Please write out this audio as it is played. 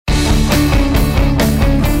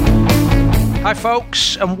Hi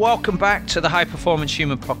folks, and welcome back to the High Performance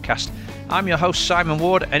Human Podcast. I'm your host Simon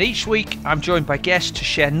Ward, and each week I'm joined by guests to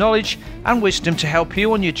share knowledge and wisdom to help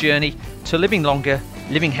you on your journey to living longer,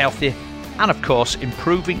 living healthier, and of course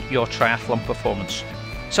improving your triathlon performance.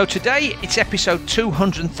 So today it's episode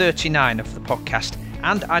 239 of the podcast,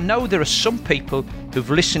 and I know there are some people who've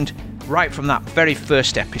listened right from that very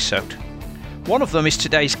first episode. One of them is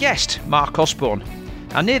today's guest, Mark Osborne.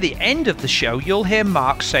 And near the end of the show, you'll hear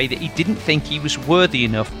Mark say that he didn't think he was worthy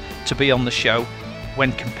enough to be on the show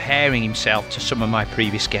when comparing himself to some of my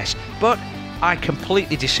previous guests. But I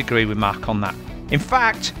completely disagree with Mark on that. In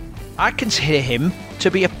fact, I consider him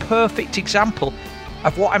to be a perfect example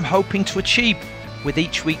of what I'm hoping to achieve with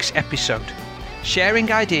each week's episode.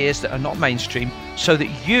 Sharing ideas that are not mainstream so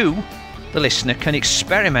that you, the listener, can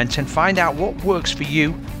experiment and find out what works for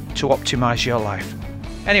you to optimize your life.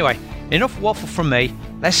 Anyway, enough waffle from me.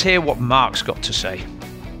 Let's hear what Mark's got to say.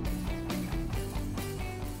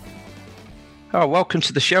 Oh, welcome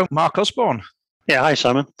to the show, Mark Osborne. Yeah, hi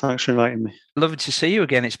Simon. Thanks for inviting me. Lovely to see you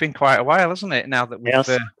again. It's been quite a while, hasn't it? Now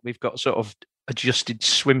that we've got sort of adjusted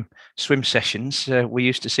swim sessions. We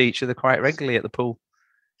used to see each other quite regularly at the pool.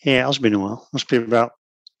 Yeah, it has been a while. Must be about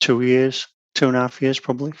 2 years, 2.5 years,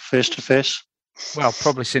 probably face to face. Well,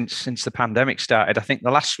 probably since the pandemic started. I think the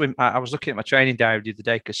last swim, I was looking at my training diary the other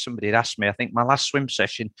day because somebody had asked me. I think my last swim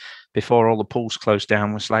session before all the pools closed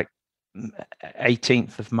down was like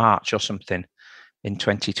 18th of March or something in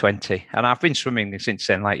 2020. And I've been swimming since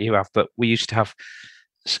then, like you have. But we used to have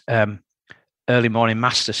early morning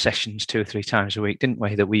master sessions 2 or 3 times a week, didn't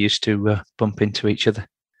we? That we used to bump into each other.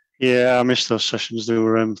 Yeah, I missed those sessions. They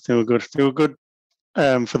were good. They were good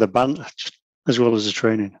for the band as well as the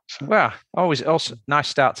training. So. Well, always also nice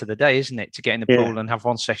start to the day, isn't it? To get in the pool and have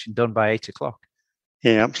one session done by 8 o'clock.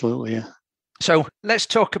 Yeah, absolutely. Yeah. So let's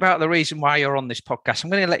talk about the reason why you're on this podcast.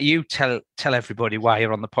 I'm going to let you tell everybody why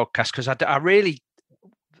you're on the podcast, because I really,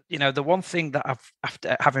 the one thing that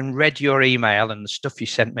after having read your email and the stuff you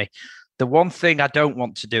sent me, the one thing I don't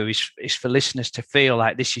want to do is for listeners to feel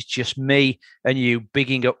like this is just me and you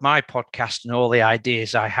bigging up my podcast and all the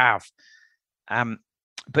ideas I have.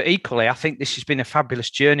 But equally, I think this has been a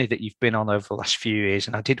fabulous journey that you've been on over the last few years.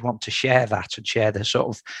 And I did want to share that and share the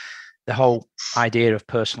sort of the whole idea of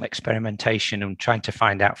personal experimentation and trying to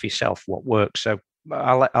find out for yourself what works. So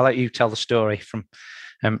I'll let you tell the story from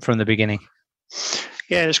the beginning.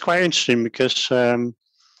 Yeah, it's quite interesting because the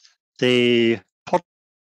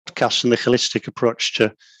podcast and the holistic approach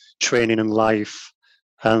to training and life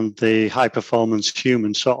and the high performance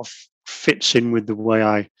human sort of fits in with the way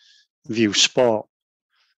I view sport.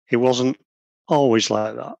 It wasn't always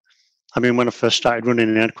like that. I mean, when I first started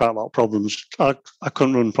running, I had quite a lot of problems. I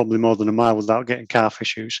couldn't run probably more than a mile without getting calf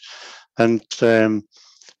issues. And that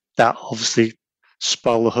obviously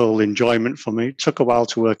spoiled the whole enjoyment for me. It took a while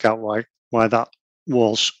to work out why that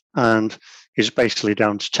was. And it's basically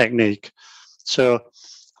down to technique. So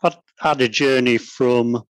I had a journey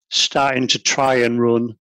from starting to try and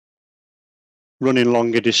running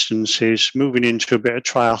longer distances, moving into a bit of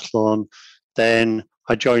triathlon. Then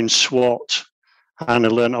I joined SWAT and I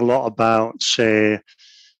learned a lot about, say,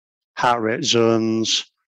 heart rate zones,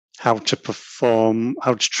 how to perform,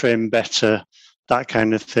 how to train better, that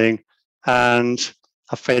kind of thing. And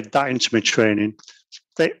I fed that into my training.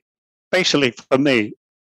 Basically, for me,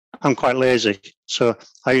 I'm quite lazy. So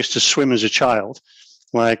I used to swim as a child.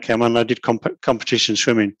 And I did competition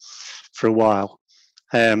swimming for a while.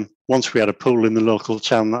 Once we had a pool in the local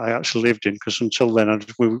town that I actually lived in, because until then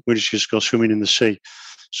we just go swimming in the sea.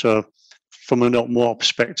 So from an open water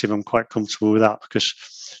perspective, I'm quite comfortable with that because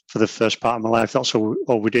for the first part of my life, that's all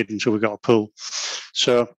we did until we got a pool.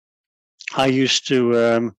 So I used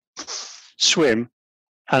to swim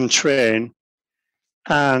and train,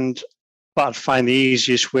 but I'd find the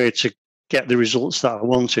easiest way to get the results that I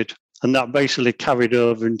wanted. And that basically carried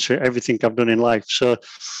over into everything I've done in life. So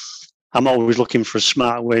I'm always looking for a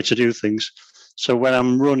smart way to do things. So when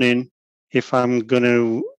I'm running, if I'm going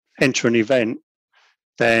to enter an event,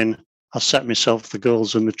 then I'll set myself the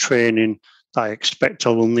goals and the training that I expect I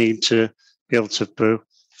will need to be able to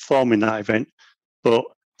perform in that event. But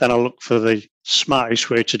then I'll look for the smartest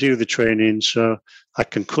way to do the training so I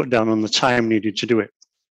can cut down on the time needed to do it.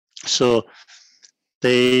 So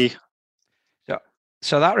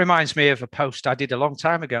that reminds me of a post I did a long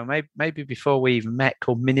time ago, maybe before we even met,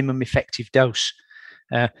 called Minimum Effective Dose.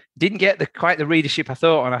 Didn't get quite the readership I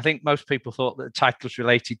thought, and I think most people thought that the title was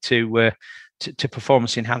related to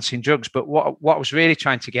performance-enhancing drugs. But what I was really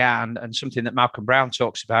trying to get at, and something that Malcolm Brown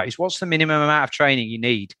talks about, is what's the minimum amount of training you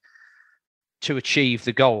need to achieve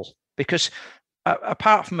the goal? Because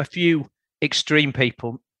apart from a few extreme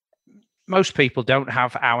people, most people don't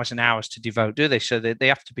have hours and hours to devote, do they? So they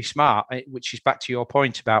have to be smart, which is back to your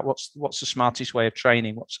point about what's the smartest way of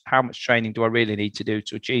training? How much training do I really need to do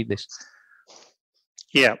to achieve this?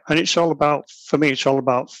 Yeah, and it's all about, for me, it's all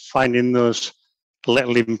about finding those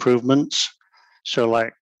little improvements. So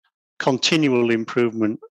like continual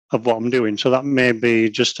improvement of what I'm doing. So that may be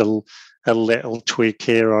just a little tweak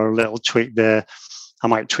here or a little tweak there. I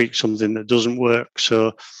might tweak something that doesn't work.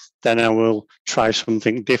 So then I will try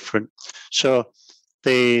something different. So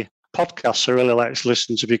the podcasts I really like to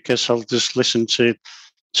listen to, because I'll just listen to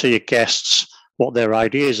your guests, what their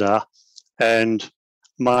ideas are. And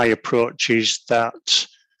my approach is that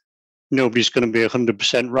nobody's going to be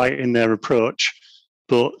 100% right in their approach.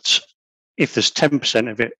 But if there's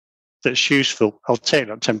 10% of it that's useful, I'll take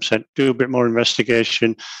that 10%, do a bit more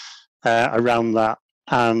investigation around that,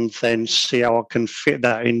 and then see how I can fit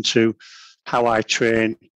that into how I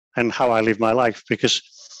train and how I live my life. Because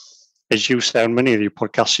as you say on many of your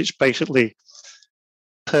podcasts, it's basically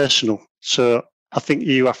personal. So I think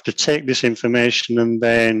you have to take this information and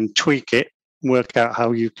then tweak it, work out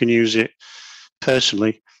how you can use it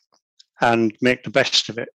personally and make the best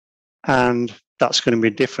of it. And that's going to be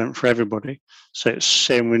different for everybody. So it's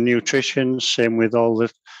same with nutrition, same with all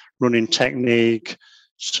the running technique.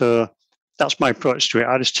 So that's my approach to it.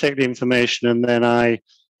 I just take the information and then I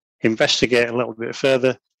investigate a little bit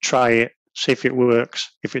further, try it, see if it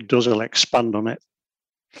works. If it does, I'll expand on it.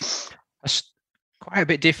 That's quite a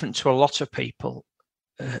bit different to a lot of people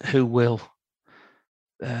who will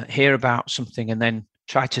hear about something and then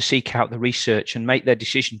try to seek out the research and make their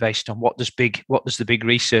decision based on what does the big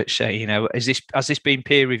research say. You know, has this been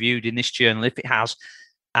peer reviewed in this journal? If it has,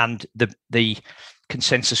 and the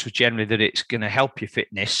consensus was generally that it's going to help your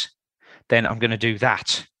fitness, then I'm going to do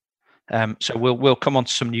that. So we'll come on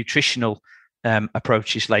to some nutritional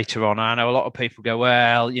approaches later on. I know a lot of people go,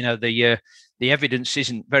 well, you know, the evidence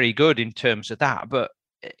isn't very good in terms of that, but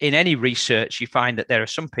in any research, you find that there are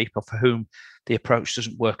some people for whom the approach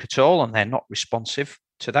doesn't work at all and they're not responsive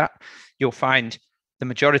to that. You'll find the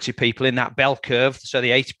majority of people in that bell curve, so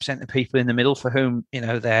the 80% of people in the middle for whom, you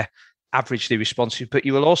know, they're averagely responsive, but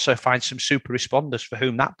you will also find some super responders for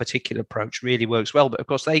whom that particular approach really works well. But of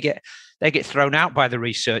course, they get thrown out by the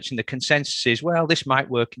research, and the consensus is, well, this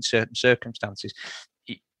might work in certain circumstances.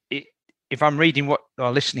 If I'm reading what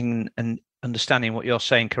or listening and understanding what you're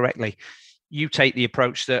saying correctly, you take the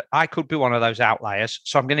approach that I could be one of those outliers,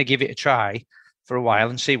 so I'm going to give it a try for a while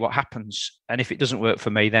and see what happens. And if it doesn't work for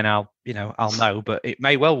me, then I'll know, but it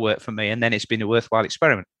may well work for me, and then it's been a worthwhile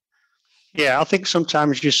experiment. Yeah, I think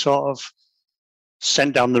sometimes you sort of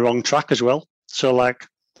sent down the wrong track as well. So like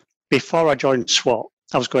before I joined SWAT,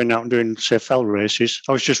 I was going out and doing, say, fell races.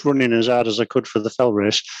 I was just running as hard as I could for the fell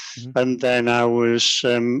race. Mm-hmm. And then I was,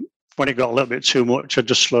 when it got a little bit too much, I'd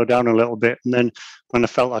just slow down a little bit. And then when I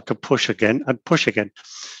felt I could push again, I'd push again.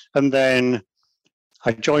 And then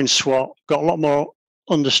I joined SWAT, got a lot more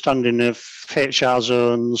understanding of HR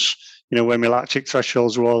zones, you know, where my lactic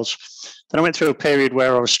thresholds was. Then I went through a period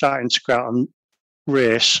where I was starting to go out and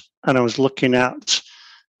race, and I was looking at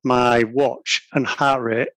my watch and heart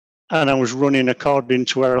rate, and I was running according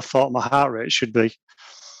to where I thought my heart rate should be,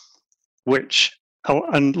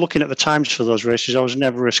 and looking at the times for those races, I was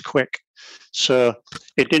never as quick. So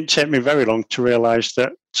it didn't take me very long to realize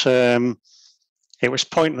that it was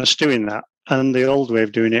pointless doing that. And the old way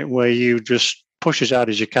of doing it, where you just push as hard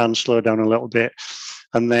as you can, slow down a little bit,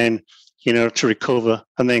 and then, you know, to recover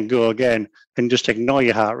and then go again and just ignore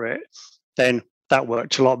your heart rate, then that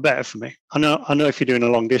worked a lot better for me. I know if you're doing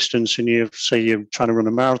a long distance and you're trying to run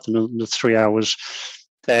a marathon under 3 hours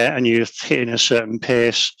there and you're hitting a certain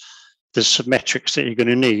pace, there's some metrics that you're going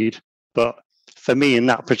to need. But for me, in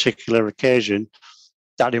that particular occasion,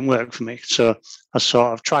 that didn't work for me. So I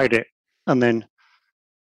sort of tried it, and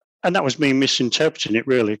that was me misinterpreting it,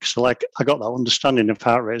 really, because I got that understanding of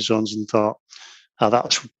heart rate zones and thought, oh,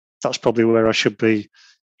 that's probably where I should be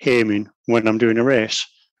aiming when I'm doing a race.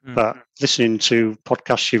 Mm. But listening to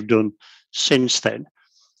podcasts you've done since then,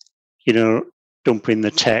 you know, dumping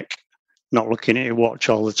the tech, not looking at your watch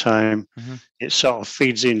all the time, it sort of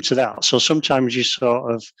feeds into that. So sometimes you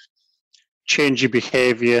sort of change your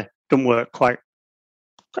behavior, don't work quite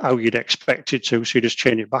how you'd expect it to, so you just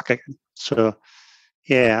change it back again. So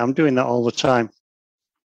yeah, I'm doing that all the time.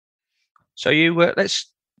 So you let's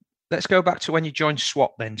go back to when you joined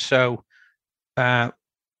SWAT then. So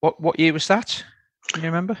what year was that? Can you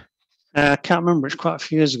remember? I can't remember. It's quite a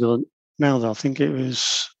few years ago now, though. I think it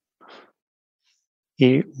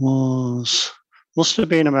must have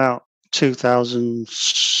been about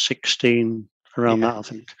 2016, around that, I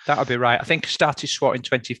think. That would be right. I think I started SWAT in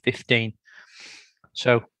 2015.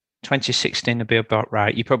 So 2016 would be about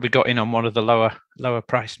right. You probably got in on one of the lower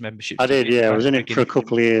price memberships. I did, yeah. I was in it for a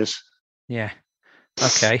couple of years. Yeah.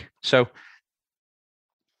 Okay. So,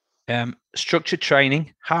 structured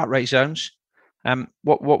training, heart rate zones.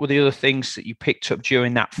 What were the other things that you picked up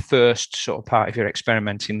during that first sort of part of your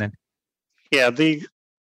experimenting then? Yeah, the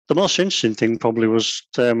most interesting thing probably was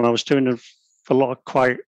I was doing a lot of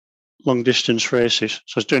quite long distance races.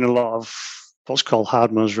 So I was doing a lot of what's called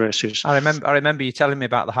Hardmoors races. I remember you telling me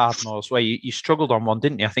about the Hardmoors where you struggled on one,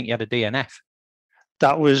 didn't you? I think you had a DNF.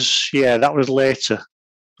 That was later.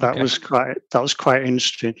 That was quite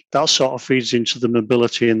interesting. That sort of feeds into the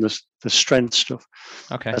mobility and the strength stuff.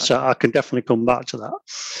 Okay. So I can definitely come back to that.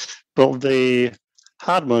 But the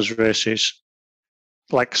Hardmoors races,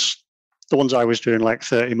 like the ones I was doing, like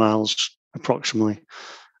 30 miles approximately.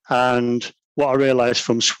 And what I realised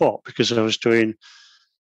from SWAT, because I was doing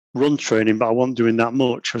run training, but I wasn't doing that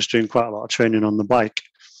much. I was doing quite a lot of training on the bike.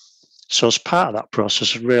 So as part of that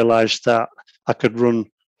process, I realised that I could run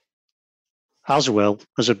as well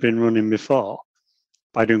as I've been running before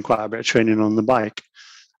by doing quite a bit of training on the bike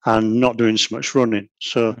and not doing so much running.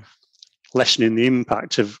 So lessening the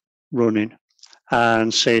impact of running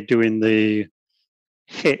and say doing the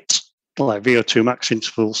HIIT, like VO2 max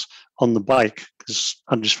intervals on the bike, because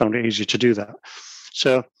I just found it easier to do that.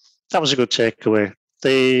 So that was a good takeaway.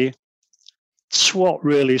 The SWAT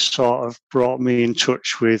really sort of brought me in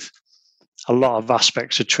touch with a lot of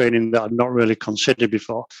aspects of training that I'd not really considered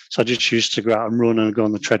before. So I just used to go out and run and go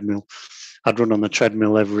on the treadmill. I'd run on the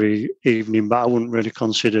treadmill every evening, but I wouldn't really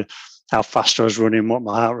consider how fast I was running, what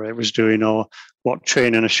my heart rate was doing, or what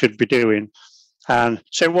training I should be doing. And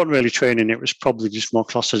so it wasn't really training, it was probably just more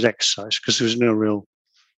classed as exercise because there was no real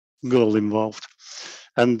goal involved.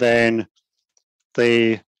 And then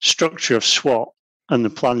the structure of SWAT and the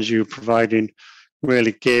plans you were providing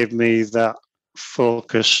really gave me that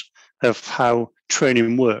focus of how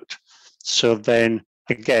training worked. So then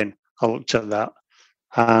again, I looked at that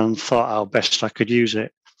and thought how best I could use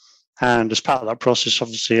it. And as part of that process,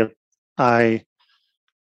 obviously, I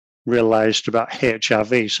realised about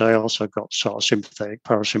HRV. So I also got sort of sympathetic,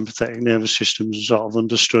 parasympathetic nervous systems and sort of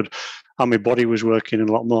understood how my body was working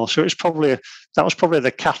a lot more. So that was probably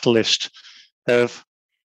the catalyst of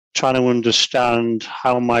trying to understand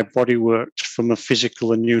how my body worked from a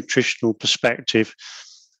physical and nutritional perspective.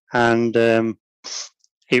 And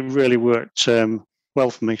it really worked well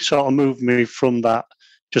for me. Sort of moved me from that,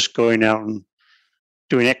 just going out and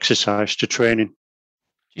doing exercise to training. Do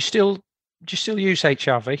you still use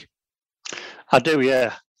HRV? I do,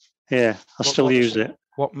 yeah. I still use it.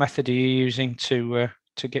 What method are you using to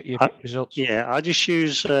get your results? Yeah, I just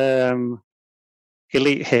use Elite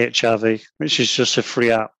HRV, which is just a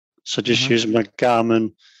free app. So just using my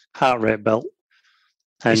Garmin heart rate belt.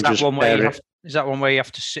 And is that one where you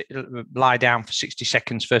have to lie down for 60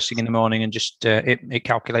 seconds first thing in the morning and just it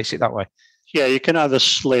calculates it that way? Yeah, you can either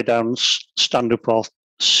lay down, stand up, or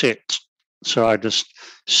sit. So I just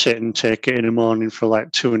sit and take it in the morning for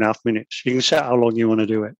like 2.5 minutes. You can set how long you want to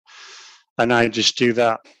do it. And I just do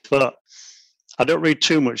that. But I don't read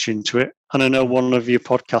too much into it. And I know one of your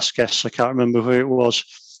podcast guests, I can't remember who it was,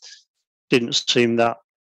 didn't seem that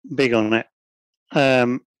big on it.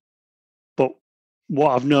 But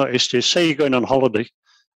what I've noticed is, say you're going on holiday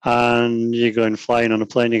and you're going flying on a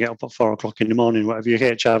plane, you get up at 4 o'clock in the morning, whatever, your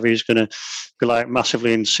HRV is going to be like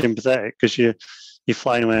massively unsympathetic because you're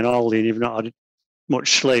flying away on holiday and you've not had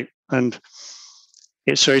much sleep. And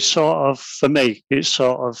it's sort of, for me, it's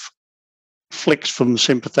sort of flicks from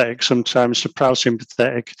sympathetic sometimes to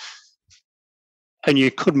parasympathetic. And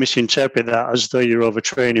you could misinterpret that as though you're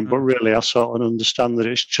overtraining, but really I sort of understand that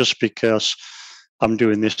it's just because I'm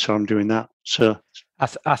doing this or I'm doing that. So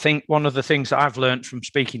I think one of the things that I've learned from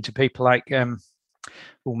speaking to people like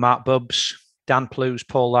Mark Bubbs, Dan Plews,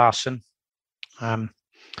 Paul Larson, and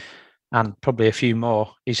probably a few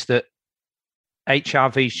more, is that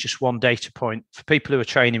HRV is just one data point for people who are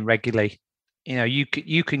training regularly. You know, you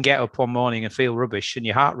can get up one morning and feel rubbish, and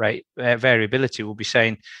your heart rate variability will be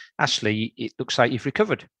saying, actually, it looks like you've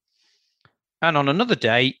recovered. And on another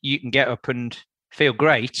day, you can get up and feel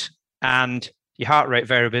great, and your heart rate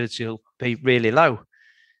variability will be really low.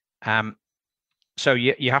 So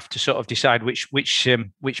you have to sort of decide which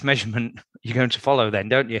measurement you're going to follow then,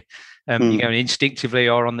 don't you? You're going instinctively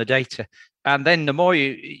or on the data. And then the more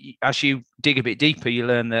as you dig a bit deeper, you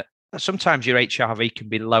learn that sometimes your HRV can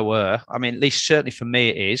be lower. I mean, at least certainly for me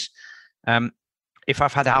it is. If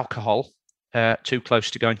I've had alcohol too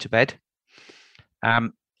close to going to bed,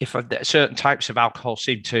 if certain types of alcohol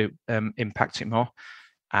seem to impact it more,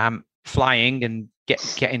 flying and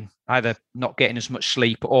getting either not getting as much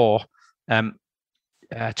sleep or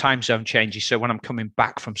time zone changes. So when I'm coming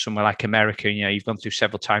back from somewhere like America, you've gone through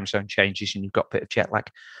several time zone changes and you've got a bit of jet lag.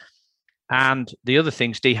 And the other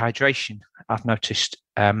thing's dehydration. I've noticed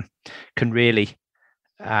can really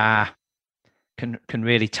can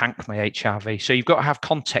really tank my HRV. So you've got to have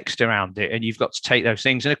context around it, and you've got to take those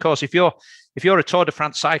things. And of course, if you're a Tour de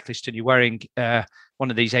France cyclist and you're wearing one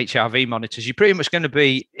of these HRV monitors, you're pretty much going to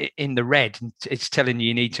be in the red, and it's telling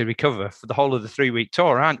you need to recover for the whole of the 3-week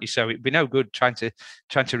tour, aren't you? So it'd be no good trying to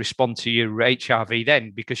respond to your HRV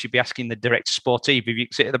then, because you'd be asking the director sportive if you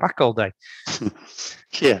can sit at the back all day.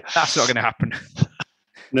 Yeah, that's not going to happen.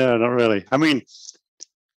 No, not really. I mean,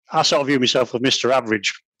 I sort of view myself as Mr.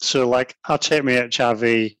 Average. So, like, I take my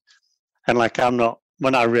HRV, and like,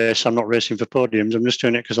 when I race, I'm not racing for podiums. I'm just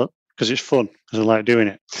doing it because it's fun, because I like doing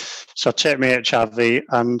it. So I take my HRV,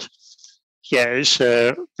 and yeah, it's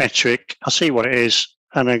a metric. I see what it is,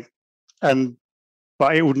 but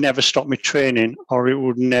it would never stop me training, or it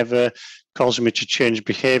would never cause me to change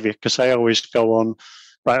behaviour, because I always go on.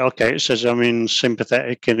 Right, okay, it says I'm in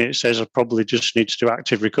sympathetic, and it says I probably just need to do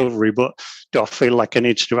active recovery, but do I feel like I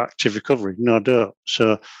need to do active recovery? No, I don't.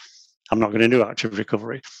 So I'm not going to do active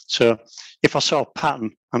recovery. So if I saw a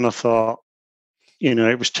pattern and I thought,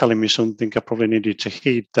 it was telling me something I probably needed to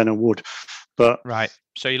heed, then I would. But right,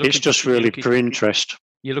 so it's just really for interest.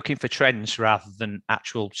 You're looking for trends rather than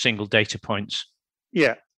actual single data points.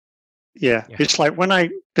 Yeah. It's like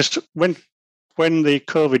when the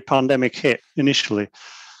COVID pandemic hit initially,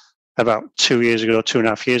 about 2.5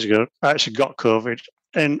 years ago, I actually got COVID,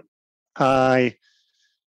 and I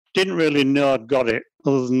didn't really know I'd got it,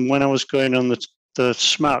 other than when I was going on the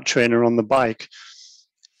smart trainer on the bike,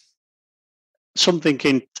 something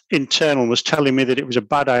internal was telling me that it was a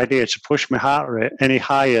bad idea to push my heart rate any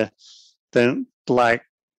higher than like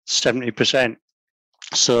 70%.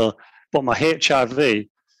 So, but my HRV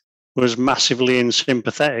was massively in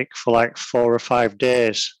sympathetic for like 4 or 5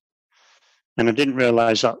 days. And I didn't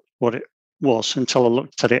realize that what it was until I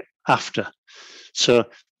looked at it after. So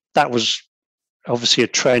that was obviously a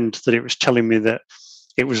trend, that it was telling me that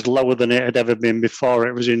it was lower than it had ever been before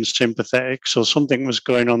it was in sympathetic. So something was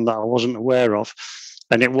going on that I wasn't aware of.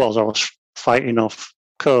 And I was fighting off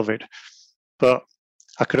COVID. But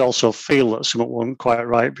I could also feel that something wasn't quite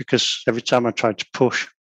right, because every time I tried to push.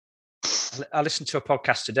 I listened to a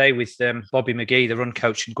podcast today with Bobby McGee, the run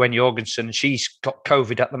coach, and Gwen Jorgensen, and she's got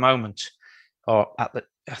COVID at the moment, or I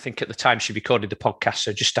think at the time she recorded the podcast,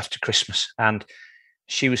 so just after Christmas. And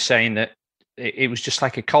she was saying that it was just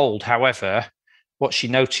like a cold. However, what she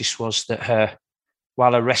noticed was that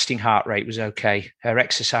while her resting heart rate was okay, her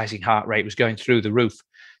exercising heart rate was going through the roof.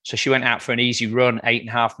 So she went out for an easy run,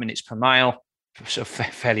 8.5 minutes per mile, so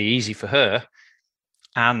fairly easy for her.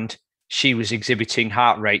 And she was exhibiting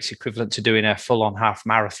heart rates equivalent to doing a full-on half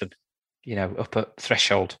marathon, up at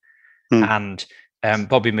threshold. And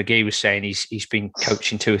Bobby McGee was saying he's been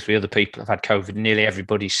coaching 2 or 3 other people who've had COVID. Nearly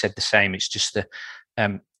everybody said the same. It's just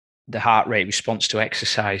the heart rate response to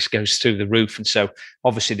exercise goes through the roof. And so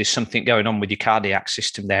obviously there's something going on with your cardiac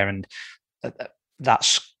system there. And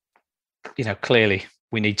that's, clearly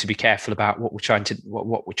we need to be careful about what we're trying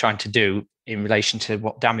to do in relation to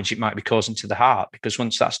what damage it might be causing to the heart, because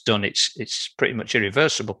once that's done, it's pretty much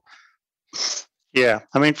irreversible. Yeah.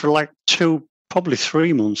 I mean, for like 2, probably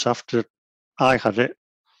 3 months after I had it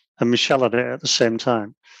and Michelle had it at the same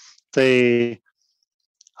time, I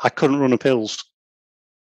couldn't run up hills.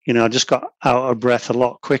 I just got out of breath a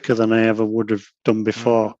lot quicker than I ever would have done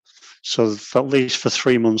before. So at least for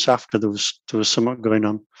 3 months after, there was something going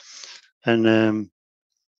on. And,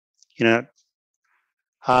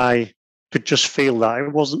 I could just feel that.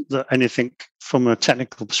 It wasn't that anything from a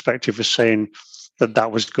technical perspective was saying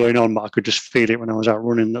that was going on, but I could just feel it when I was out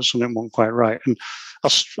running, that something wasn't quite right. And I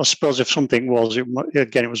suppose if something was, it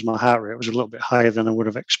was my heart rate. It was a little bit higher than I would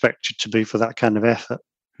have expected to be for that kind of effort.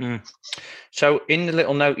 So in the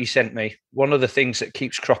little note you sent me, one of the things that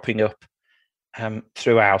keeps cropping up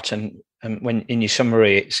throughout, and when in your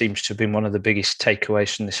summary, it seems to have been one of the biggest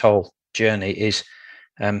takeaways from this whole journey, is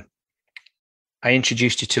I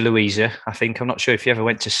introduced you to Louisa. I'm not sure if you ever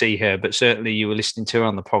went to see her, but certainly you were listening to her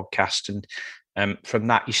on the podcast. And from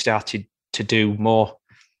that, you started to do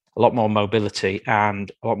a lot more mobility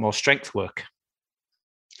and a lot more strength work.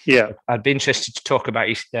 Yeah. I'd be interested to talk about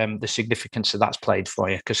the significance that that's played for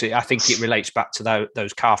you, because I think it relates back to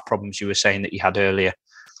those calf problems you were saying that you had earlier.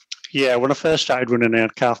 Yeah, when I first started running, I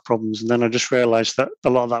had calf problems, and then I just realised that a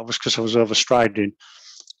lot of that was because I was overstriding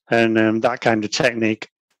and that kind of technique.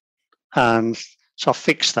 And so I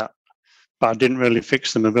fixed that, but I didn't really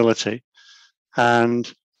fix the mobility.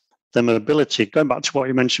 And the mobility, going back to what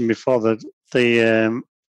you mentioned before, the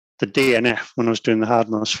the DNF when I was doing the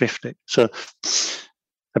Hardmost 50. So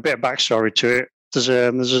a bit of backstory to it. There's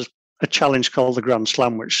a challenge called the Grand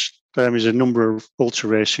Slam, which is a number of ultra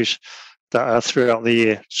races that are throughout the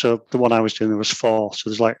year. So the one I was doing, there was 4. So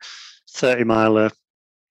there's like 30 miler,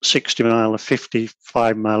 60 miler,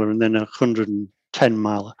 55 miler, and then 110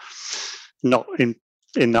 miler. Not in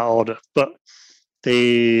that order. But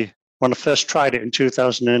when I first tried it in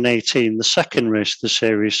 2018, the second race of the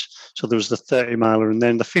series, so there was the 30 miler, and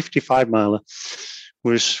then the 55 miler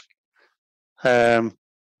was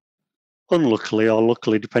unluckily or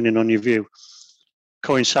luckily, depending on your view,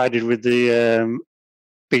 coincided with the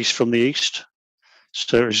Beast from the East.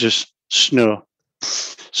 So it was just snow.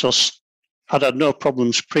 So I'd had no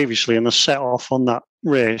problems previously, and I set off on that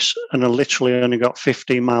race, and I literally only got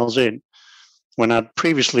 15 miles in when I'd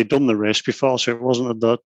previously done the race before. So it wasn't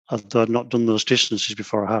that I'd not done those distances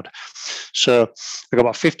before I had. So I got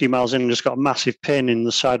about 50 miles in and just got a massive pain in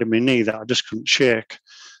the side of my knee that I just couldn't shake.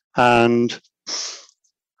 And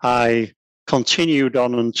I continued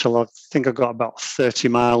on until I think I got about 30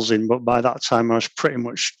 miles in, but by that time I was pretty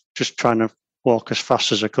much just trying to walk as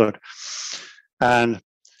fast as I could. And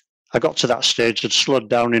I got to that stage, I'd slowed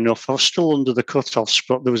down enough. I was still under the cutoffs,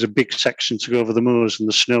 but there was a big section to go over the moors and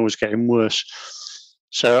the snow was getting worse.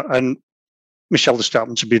 So, and Michelle just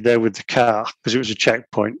happened to be there with the car because it was a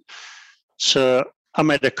checkpoint. So I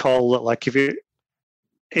made a call that, like, it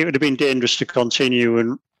would have been dangerous to continue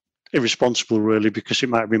and irresponsible, really, because it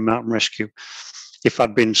might have been mountain rescue if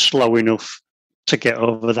I'd been slow enough to get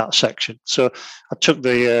over that section. So I took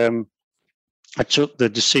the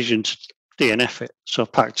decision to DNF it. So I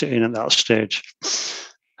packed it in at that stage.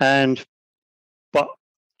 But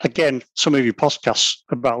again, some of your podcasts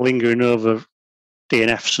about lingering over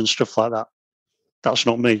DNFs and stuff like that, that's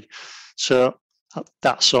not me. So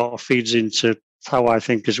that sort of feeds into how I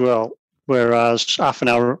think as well. Whereas half an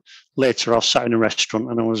hour later, I was sat in a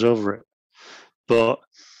restaurant and I was over it. But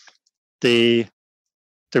the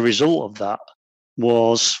result of that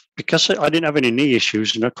was, because I didn't have any knee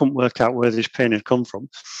issues and I couldn't work out where this pain had come from,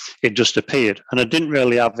 it just appeared. And I didn't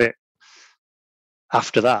really have it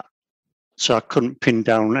after that. So I couldn't pin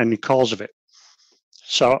down any cause of it.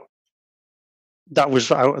 So that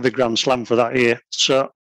was out of the Grand Slam for that year.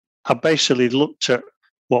 So I basically looked at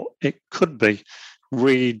what it could be,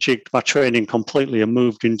 rejigged my training completely and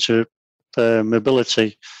moved into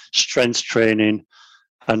mobility, strength training,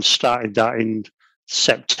 and started that in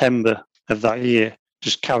September of that year.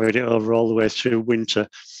 Just carried it over all the way through winter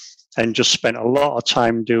and just spent a lot of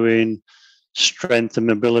time doing strength and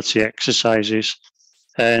mobility exercises.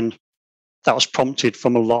 And that was prompted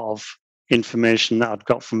from a lot of information that I'd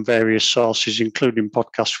got from various sources, including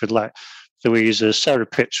podcasts with like Louisa. Sarah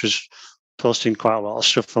Pitts was posting quite a lot of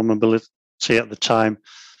stuff on mobility at the time.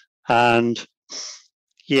 And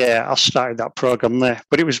yeah, I started that program there,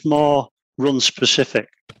 but it was more run specific.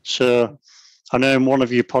 So I know in one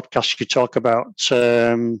of your podcasts you talk about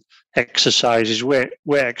exercises, where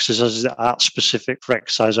exercises that aren't specific for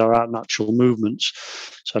exercise or aren't natural movements.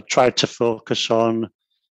 So I tried to focus on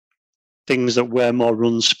things that were more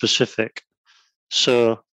run specific.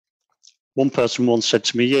 So one person once said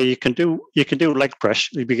to me, "Yeah, you can do leg press.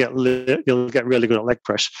 You'll get really good at leg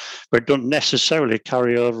press, but it don't necessarily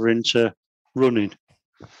carry over into running."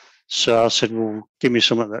 So I said, "Well, give me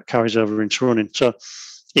something that carries over into running." So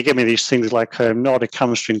he gave me these things like Nordic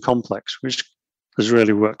hamstring complex, which has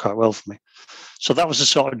really worked quite well for me. So that was the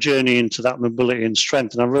sort of journey into that mobility and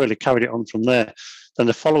strength, and I really carried it on from there. Then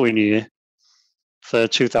the following year, for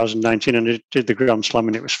 2019, and I did the Grand Slam,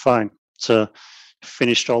 and it was fine. So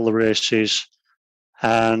finished all the races,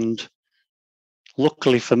 and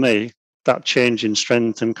luckily for me, that change in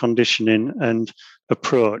strength and conditioning and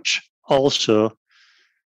approach also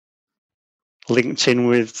linked in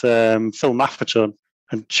with Phil Maffetone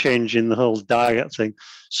and changing the whole diet thing.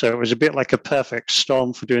 So it was a bit like a perfect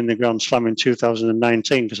storm for doing the Grand Slam in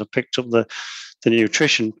 2019, because I picked up the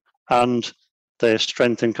nutrition and the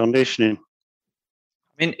strength and conditioning.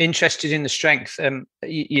 I'm interested in the strength.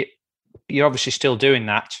 You're obviously still doing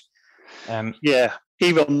that. Yeah,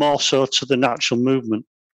 even more so to the natural movement.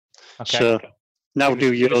 Okay. So now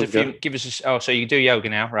do yoga. So you do yoga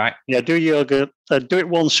now, right? Yeah, do yoga. Do it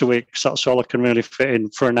once a week, because that's all I can really fit in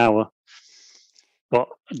for an hour. But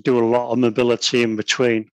do a lot of mobility in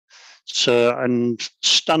between. So, and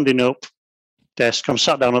standing up desk. I'm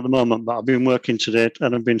sat down at the moment, but I've been working today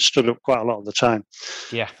and I've been stood up quite a lot of the time.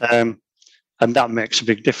 Yeah. And that makes a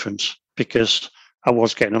big difference, because I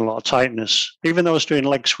was getting a lot of tightness. Even though I was doing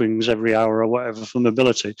leg swings every hour or whatever for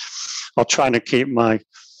mobility, I'm trying to keep my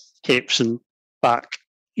hips and back,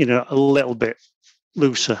 a little bit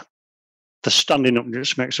looser. the standing up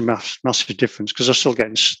just makes a massive difference because I'm still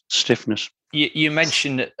getting stiffness. You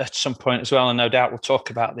mentioned at some point as well, and no doubt we'll talk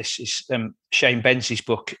about this, is Shane Bensley's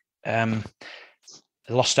book, The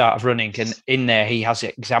Lost Art of Running. And in there, he has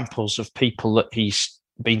examples of people that he's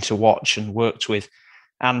been to watch and worked with.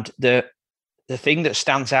 And the thing that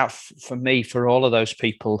stands out for me for all of those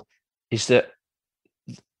people is that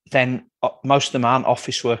then most of them aren't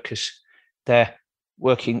office workers. They're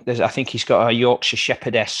working. I think he's got a Yorkshire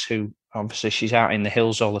Shepherdess who obviously she's out in the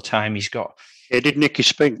hills all the time. He's got. He did Nicky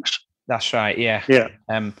Spinks. That's right. Yeah. Yeah.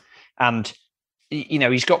 And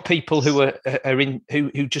he's got people who are in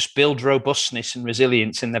who just build robustness and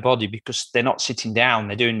resilience in their body because they're not sitting down.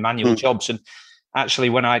 They're doing manual jobs. And actually,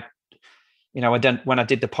 when I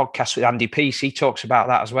did the podcast with Andy Peace, he talks about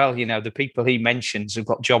that as well. The people he mentions have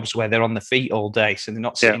got jobs where they're on the feet all day, so they're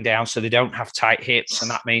not sitting down, so they don't have tight hips,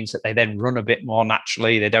 and that means that they then run a bit more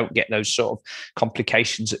naturally. They don't get those sort of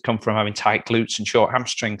complications that come from having tight glutes and short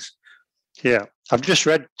hamstrings. Yeah, I've just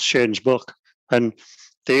read Shane's book, and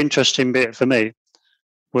the interesting bit for me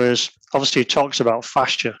was obviously he talks about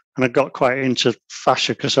fascia, and I got quite into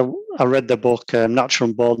fascia because I read the book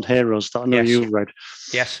Natural Born Heroes that I know you've read.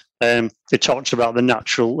 Yes. They talked about the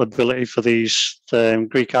natural ability for these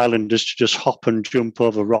Greek islanders to just hop and jump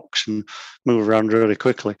over rocks and move around really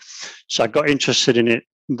quickly. So I got interested in it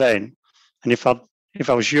then, and if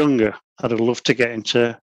I was younger, I'd have loved to get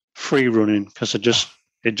into free running because it just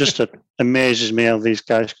amazes me how these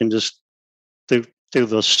guys can just do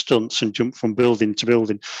those stunts and jump from building to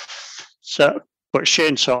building. So, but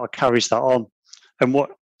Shane sort of carries that on. And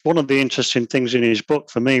one of the interesting things in his book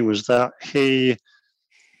for me was that he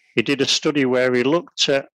did a study where he looked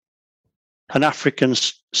at an African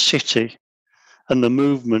city and the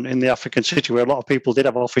movement in the African city where a lot of people did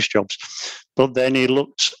have office jobs. But then he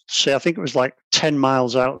looked, I think it was like 10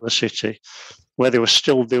 miles out of the city where they were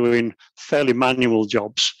still doing fairly manual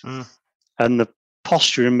jobs. And the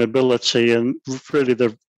posture and mobility and really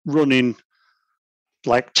the running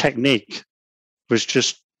like technique was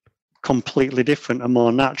just completely different and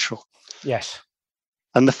more natural. Yes.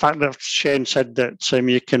 And the fact that Shane said that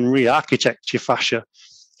you can re-architect your fascia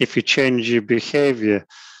if you change your behaviour.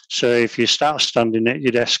 So if you start standing at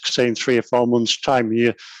your desk, say in 3 or 4 months' time,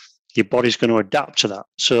 your body's going to adapt to that.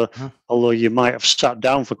 So although you might have sat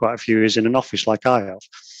down for quite a few years in an office like I have,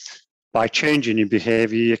 by changing your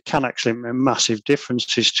behaviour, you can actually make massive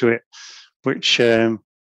differences to it, which I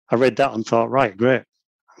read that and thought, right, great,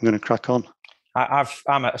 I'm going to crack on.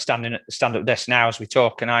 I'm at a stand-up desk now as we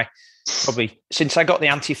talk, and I probably, since I got the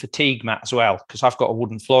anti-fatigue mat as well, because I've got a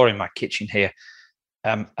wooden floor in my kitchen here,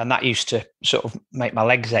 and that used to sort of make my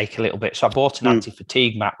legs ache a little bit. So I bought an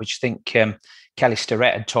anti-fatigue mat, which I think Kelly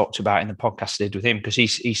Starrett had talked about in the podcast I did with him, because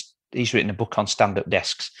he's written a book on stand-up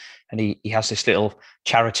desks, and he has this little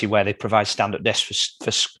charity where they provide stand-up desks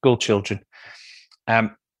for school children.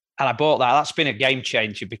 And I bought that. That's been a game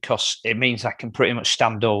changer because it means I can pretty much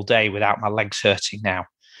stand all day without my legs hurting now.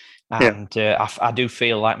 And I do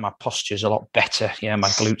feel like my posture is a lot better. My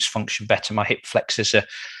glutes function better. My hip flexors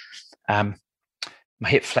are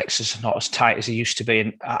not as tight as they used to be.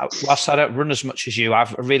 And whilst I don't run as much as you,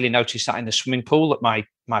 I've really noticed that in the swimming pool that my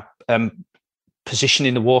position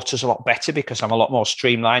in the water is a lot better because I'm a lot more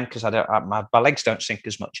streamlined because my legs don't sink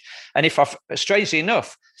as much. And strangely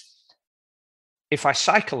enough, if I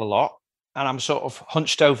cycle a lot and I'm sort of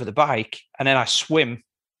hunched over the bike and then I swim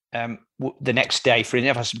the next day, if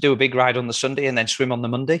I do a big ride on the Sunday and then swim on the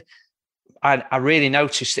Monday, I really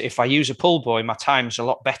noticed that if I use a pull buoy, my time's a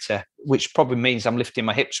lot better, which probably means I'm lifting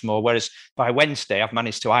my hips more. Whereas by Wednesday, I've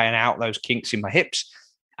managed to iron out those kinks in my hips.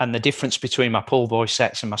 And the difference between my pull buoy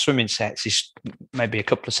sets and my swimming sets is maybe a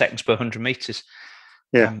couple of seconds per 100 meters.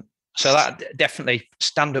 Yeah. So that definitely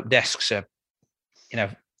stand-up desks are,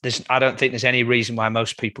 I don't think there's any reason why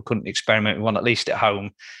most people couldn't experiment with one, at least at home.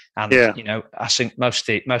 And, I think most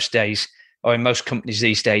days, or in most companies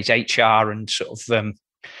these days, HR and sort of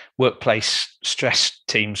workplace stress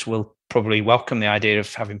teams will probably welcome the idea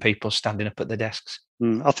of having people standing up at their desks.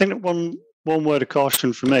 I think that one word of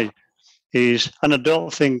caution for me is, and I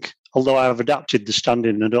don't think, although I have adapted the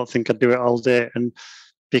standing, I don't think I'd do it all day. And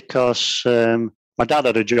because my dad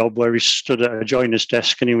had a job where he stood at a joiner's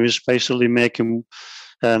desk and he was basically making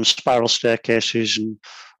spiral staircases and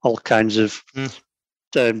all kinds of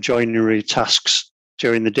joinery tasks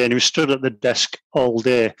during the day. And he was stood at the desk all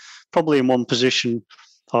day, probably in one position,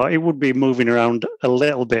 or he would be moving around a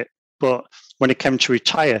little bit. But when he came to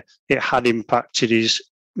retire, it had impacted his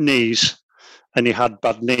knees and he had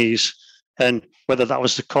bad knees. And whether that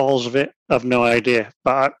was the cause of it, I've no idea.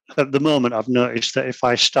 But at the moment, I've noticed that if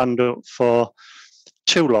I stand up for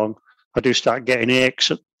too long, I do start getting aches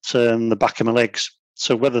the back of my legs.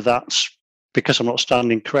 So whether that's because I'm not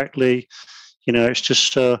standing correctly, it's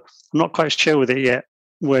just I'm not quite sure with it yet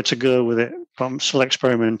where to go with it, but I'm still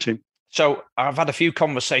experimenting. So I've had a few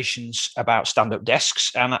conversations about stand-up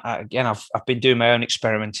desks, and again, I've been doing my own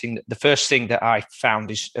experimenting. The first thing that I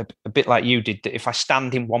found is a bit like you did, that if I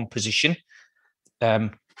stand in one position,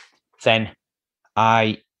 then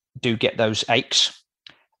I do get those aches.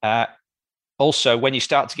 Also, when you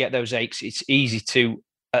start to get those aches, it's easy to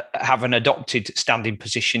have an adopted standing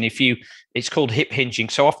position. It's called hip hinging.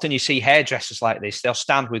 So often you see hairdressers like this, they'll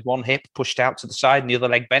stand with one hip pushed out to the side and the other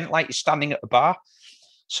leg bent, like you're standing at a bar.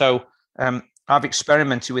 So I've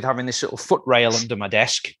experimented with having this little foot rail under my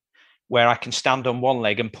desk where I can stand on one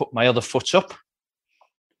leg and put my other foot up,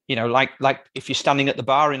 like if you're standing at the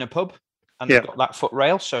bar in a pub and you've got that foot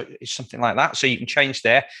rail. So it's something like that. So you can change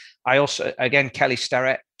there. I also, again, Kelly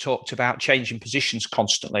Starrett talked about changing positions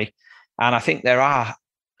constantly. And I think there are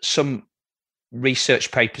some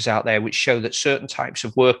research papers out there which show that certain types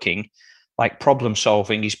of working, like problem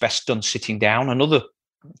solving, is best done sitting down, and other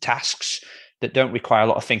tasks that don't require a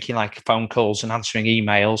lot of thinking, like phone calls and answering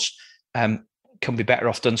emails, can be better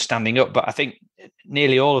off done standing up. But I think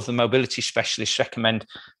nearly all of the mobility specialists recommend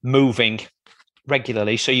moving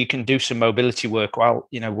regularly, so you can do some mobility work while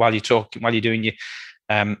you're talking, while you're doing your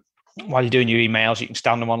emails. You can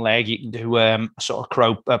stand on one leg. You can do a sort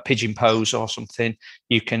of pigeon pose or something.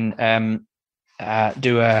 You can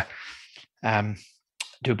do a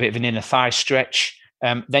bit of an inner thigh stretch.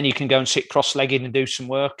 Then you can go and sit cross-legged and do some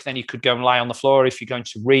work. Then you could go and lie on the floor if you're going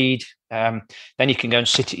to read. Then you can go and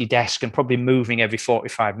sit at your desk, and probably moving every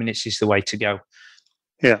 45 minutes is the way to go.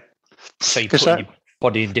 Yeah. So you put your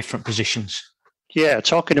body in different positions. Yeah,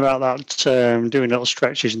 talking about that, doing little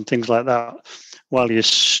stretches and things like that while you're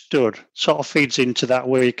stood sort of feeds into that,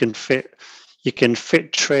 where you can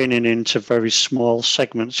fit training into very small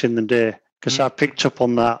segments in the day. Because I picked up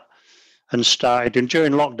on that and started, and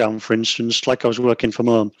during lockdown, for instance, like I was working from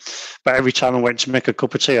home, but every time I went to make a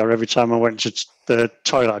cup of tea or every time I went to the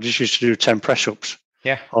toilet, I just used to do 10 press-ups.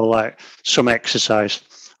 Yeah. Or like some exercise.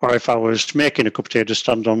 Or if I was making a cup of tea, I'd just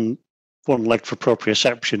stand on one leg for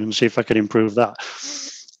proprioception and see if I could improve that.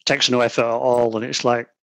 It takes no effort at all, and it's like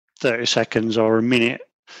 30 seconds or a minute,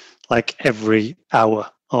 like every hour,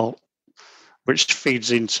 which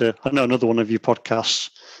feeds into, I know, another one of your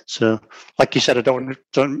podcasts. So, like you said, I don't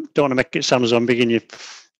want to make it sound as I'm bigging your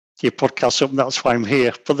podcast up. That's why I'm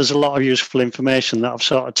here. But there's a lot of useful information that I've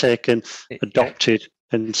sort of taken, adopted,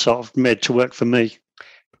 and sort of made to work for me.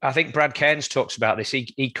 I think Brad Cairns talks about this.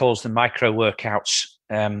 He calls them micro workouts.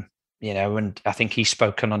 And I think he's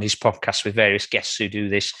spoken on his podcast with various guests who do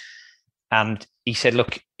this. And he said,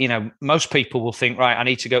 look, most people will think, right, I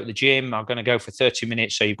need to go to the gym. I'm going to go for 30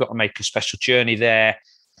 minutes. So you've got to make a special journey there.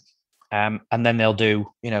 And then they'll do,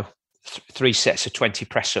 3 sets of 20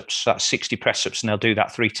 press-ups. So that's 60 press-ups, and they'll do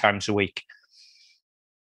that 3 times a week.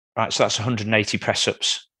 Right. So that's 180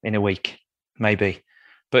 press-ups in a week, maybe.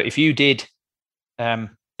 But if you did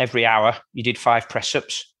every hour, you did 5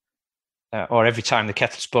 press-ups, or every time the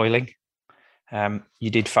kettle's boiling, you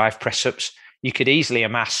did 5 press-ups, you could easily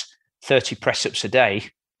amass 30 press-ups a day.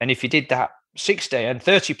 And if you did that 6 days, and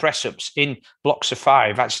 30 press-ups in blocks of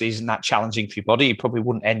 5 actually isn't that challenging for your body, you probably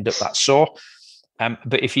wouldn't end up that sore.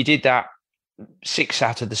 But if you did that 6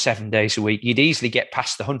 out of the 7 days a week, you'd easily get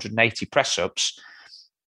past the 180 press-ups,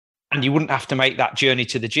 and you wouldn't have to make that journey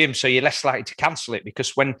to the gym. So you're less likely to cancel it,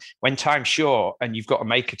 because when time's short and you've got to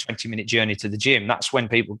make a 20-minute journey to the gym, that's when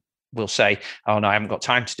people will say, oh no, I haven't got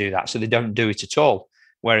time to do that. So they don't do it at all.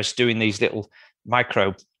 Whereas doing these little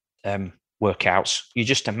micro workouts, you're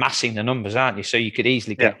just amassing the numbers, aren't you? So you could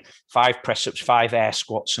easily get 5 press-ups, 5 air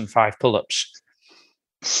squats, and 5 pull-ups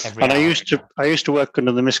every hour. I used to work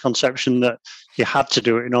under the misconception that you had to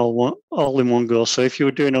do it all in one go. So if you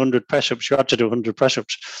were doing 100 press-ups, you had to do 100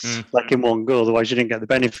 press-ups like in one go, otherwise you didn't get the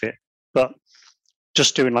benefit. But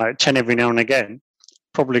just doing like 10 every now and again,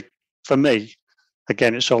 probably for me,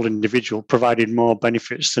 again, it's all individual, provided more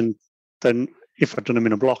benefits than if I'd done them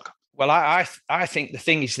in a block. Well, I think the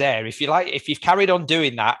thing is there. If you've carried on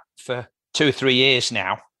doing that for 2 or 3 years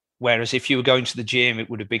now, whereas if you were going to the gym, it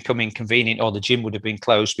would have become inconvenient, or the gym would have been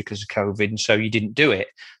closed because of COVID, and so you didn't do it,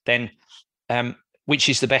 then which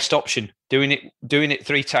is the best option? Doing it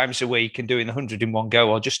 3 times a week and doing 100 in one go,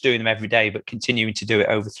 or just doing them every day but continuing to do it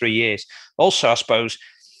over 3 years? Also, I suppose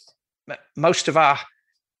most of our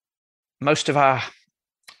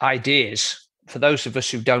ideas, for those of us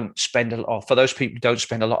who don't spend for those people who don't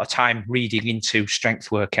spend a lot of time reading into strength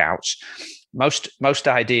workouts, most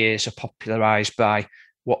ideas are popularized by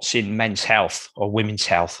what's in Men's Health or Women's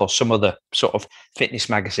Health or some other sort of fitness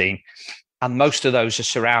magazine. And most of those are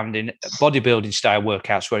surrounding bodybuilding style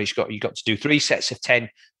workouts where you've got to do 3 sets of 10,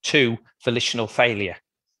 2 volitional failure.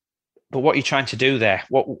 But what you're trying to do there,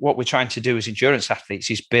 what we're trying to do as endurance athletes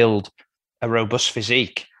is build a robust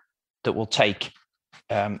physique that will take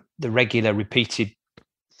the regular repeated,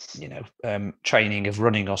 training of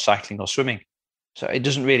running or cycling or swimming. So it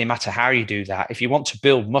doesn't really matter how you do that. If you want to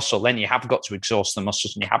build muscle, then you have got to exhaust the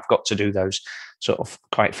muscles and you have got to do those sort of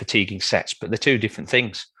quite fatiguing sets, but they're 2 different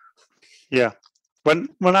things. Yeah. When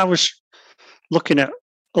I was looking at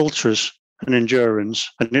ultras and endurance,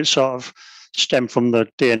 and it sort of stemmed from the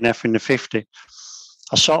DNF in the 50,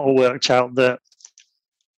 I sort of worked out that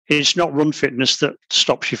it's not run fitness that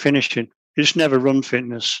stops you finishing. It's never run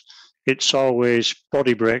fitness. It's always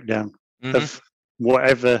body breakdown of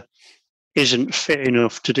whatever isn't fit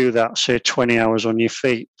enough to do that, say 20 hours on your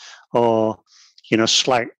feet, or,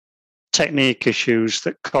 slight technique issues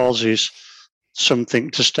that causes something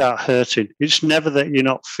to start hurting. It's never that you're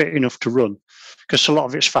not fit enough to run, because a lot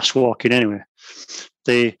of it's fast walking anyway.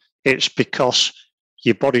 It's because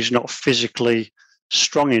your body's not physically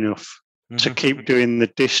strong enough to keep doing the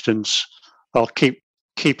distance or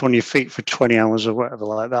keep on your feet for 20 hours or whatever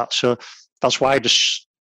like that. So that's why I just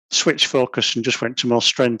switched focus and just went to more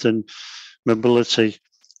strength and mobility.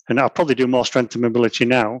 And I'll probably do more strength and mobility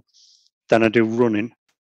now than I do running,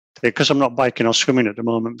 because I'm not biking or swimming at the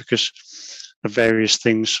moment because of various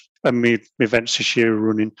things. And my events this year are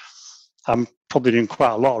running. I'm probably doing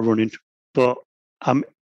quite a lot of running, but I'm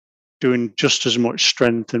doing just as much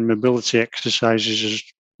strength and mobility exercises as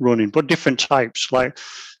running, but different types. Like,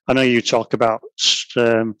 I know you talk about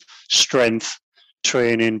strength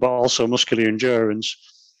training, but also muscular endurance.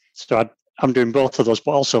 So I'm doing both of those,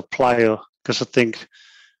 but also plyo, because I think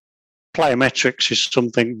plyometrics is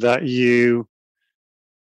something that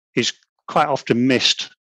is quite often missed.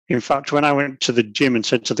 In fact, when I went to the gym and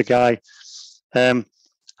said to the guy, I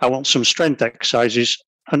want some strength exercises,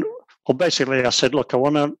 and basically I said, look, I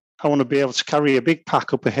want to be able to carry a big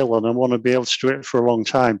pack up a hill, and I want to be able to do it for a long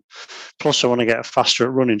time. Plus, I want to get faster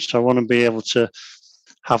at running, so I want to be able to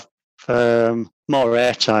have more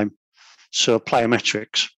air time. So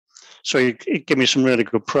plyometrics. So he gave me some really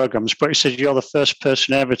good programs, but he said, you're the first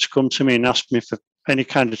person ever to come to me and ask me for any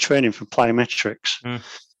kind of training for plyometrics,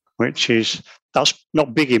 that's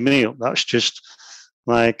not bigging me up. That's just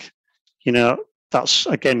like, that's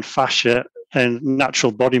again fascia and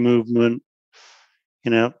natural body movement,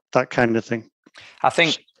 that kind of thing. I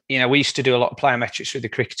think, we used to do a lot of plyometrics with the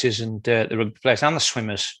cricketers and the rugby players and the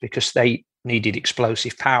swimmers, because they needed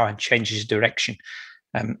explosive power and changes of direction.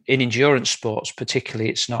 In endurance sports, particularly,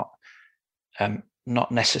 it's not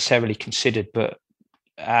necessarily considered,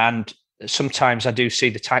 and sometimes I do see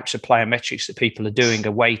the types of plyometrics that people are doing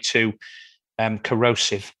are way too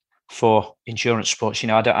corrosive for endurance sports.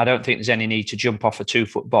 I don't think there's any need to jump off a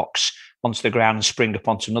 2-foot box onto the ground and spring up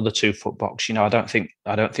onto another 2-foot box. I don't think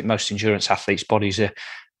most endurance athletes' bodies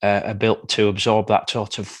are built to absorb that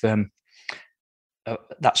sort of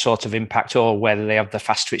impact, or whether they have the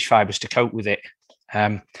fast twitch fibers to cope with it.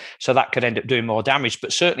 So that could end up doing more damage.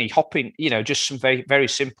 But certainly hopping, just some very, very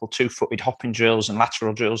simple 2-footed hopping drills and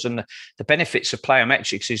lateral drills. And the benefits of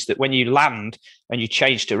plyometrics is that when you land and you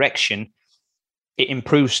change direction, it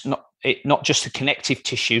improves not just the connective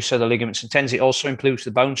tissue, so the ligaments and tendons, it also improves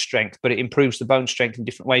the bone strength, but it improves the bone strength in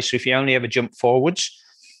different ways. So if you only ever jump forwards,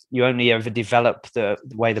 you only ever develop the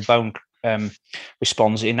way the bone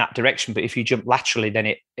responds in that direction. But if you jump laterally, then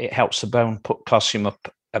it helps the bone put calcium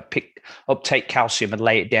uptake calcium and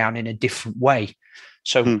lay it down in a different way.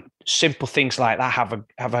 So simple things like that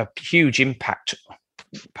have a huge impact,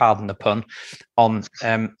 pardon the pun, on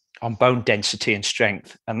bone density and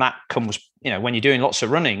strength. And that comes, when you're doing lots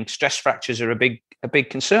of running, stress fractures are a big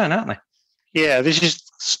concern, aren't they? Yeah, this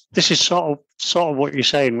is sort of what you're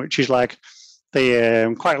saying, which is like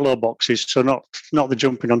the quite low boxes, so not the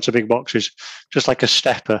jumping onto big boxes, just like a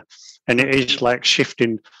stepper, and it is like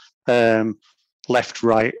shifting left,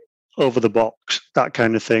 right, over the box, that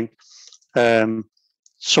kind of thing.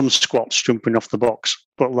 Some squats jumping off the box,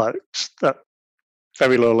 but like at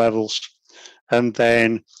very low levels, and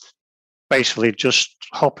then basically just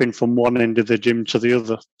hopping from one end of the gym to the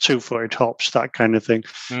other, 2-footed hops, that kind of thing.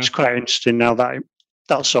 It's quite interesting now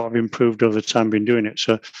that sort of improved over time, been doing it.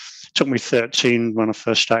 So it took me 13 when I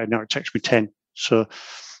first started, now it takes me 10. So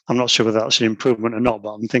I'm not sure whether that's an improvement or not,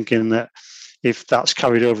 but I'm thinking that if that's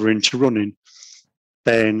carried over into running,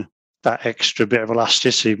 then that extra bit of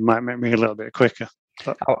elasticity might make me a little bit quicker.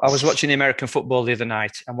 But I was watching the American football the other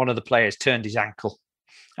night, and one of the players turned his ankle,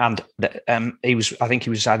 and I think he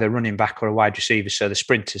was either a running back or a wide receiver. So the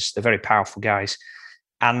sprinters, they're very powerful guys,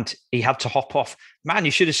 and he had to hop off. Man,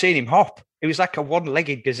 you should have seen him hop. He was like a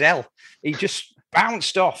one-legged gazelle. He just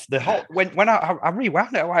bounced off the hop. When I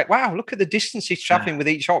rewound it, I'm like, wow, look at the distance he's traveling with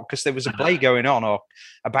each hop, because there was a play going on or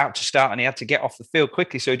about to start, and he had to get off the field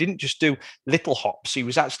quickly. So he didn't just do little hops. He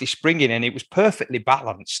was actually springing, and it was perfectly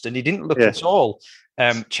balanced, and he didn't look at all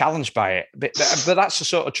challenged by it. But that's the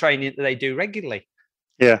sort of training that they do regularly.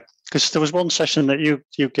 Yeah, because there was one session that you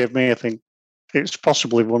gave me, I think it's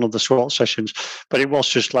possibly one of the SWAT sessions, but it was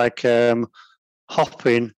just like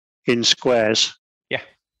hopping in squares. Yeah.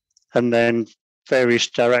 And then various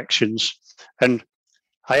directions. And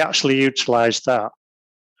I actually utilised that.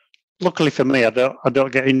 Luckily for me, I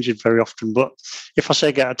don't get injured very often, but if I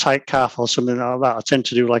say get a tight calf or something like that, I tend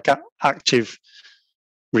to do like active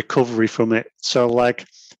recovery from it. So like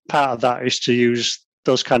part of that is to use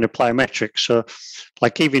those kind of plyometrics. So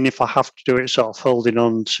like even if I have to do it sort of holding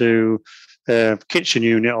on to a kitchen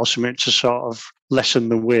unit or something to sort of lessen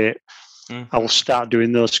the weight, I will start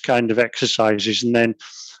doing those kind of exercises, and then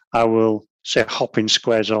I will say hop in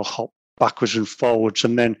squares or hop backwards and forwards,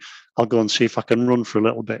 and then I'll go and see if I can run for a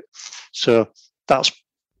little bit. So that's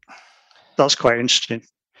quite interesting.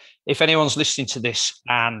 If anyone's listening to this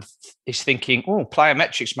and is thinking, oh,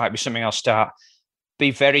 plyometrics might be something I'll start,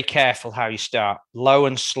 be very careful how you start, low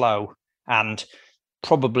and slow, and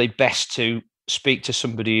probably best to speak to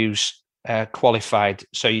somebody who's qualified.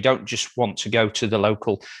 So you don't just want to go to the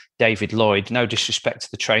local David Lloyd. No disrespect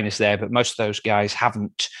to the trainers there, but most of those guys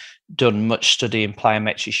haven't done much study in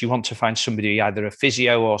plyometrics. You want to find somebody, either a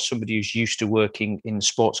physio or somebody who's used to working in the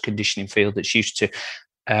sports conditioning field, that's used to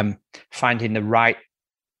finding the right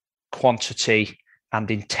quantity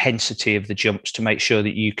and intensity of the jumps to make sure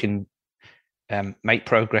that you can make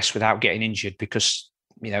progress without getting injured, because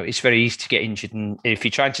it's very easy to get injured, and if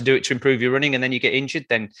you're trying to do it to improve your running and then you get injured,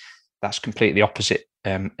 then that's completely the opposite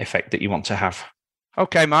effect that you want to have.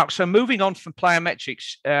 Okay, Mark. So moving on from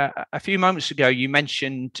plyometrics, a few moments ago, you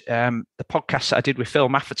mentioned the podcast that I did with Phil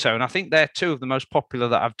Maffetone. I think they're two of the most popular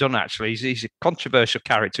that I've done, actually. He's a controversial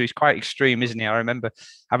character. He's quite extreme, isn't he? I remember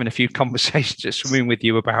having a few conversations at swimming with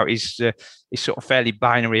you about his sort of fairly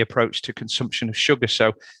binary approach to consumption of sugar.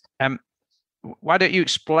 So why don't you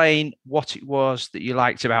explain what it was that you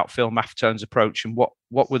liked about Phil Maffetone's approach, and what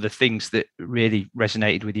were the things that really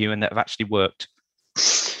resonated with you and that have actually worked?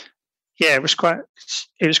 Yeah, it was quite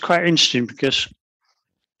interesting, because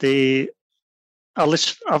I've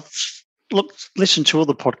listened to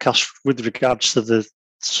other podcasts with regards to the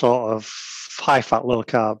sort of high fat, low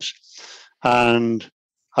carbs, and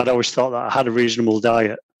I'd always thought that I had a reasonable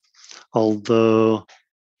diet, although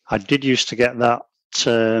I did used to get that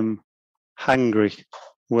hangry,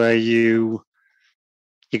 where you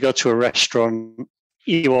go to a restaurant,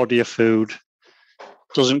 you order your food,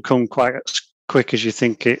 doesn't come quite as quick as you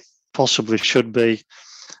think it possibly should be,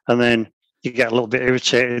 and then you get a little bit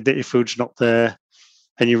irritated that your food's not there,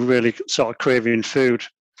 and you're really sort of craving food.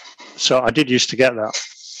 So I did used to get that.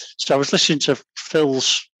 So I was listening to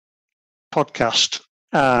Phil's podcast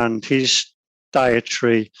and his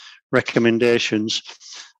dietary recommendations,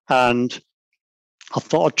 and I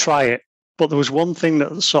thought I'd try it. But there was one thing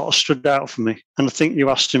that sort of stood out for me, and I think you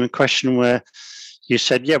asked him a question where you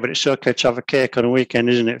said, yeah, but it's okay to have a cake on a weekend,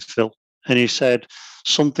 isn't it, Phil? And he said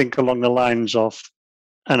something along the lines of,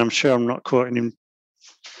 and I'm sure I'm not quoting him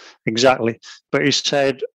exactly, but he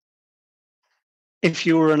said, if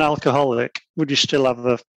you were an alcoholic, would you still have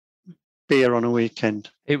a beer on a weekend?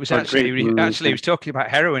 It was actually he was talking about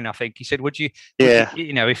heroin, I think. He said, would you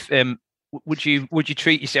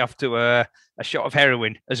treat yourself to a shot of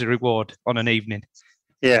heroin as a reward on an evening?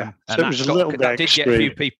 Yeah, so it was a little bit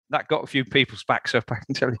extreme. That got a few people's backs up, I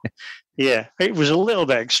can tell you. Yeah, it was a little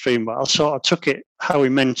bit extreme, but I sort of took it how he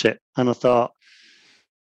meant it, and I thought,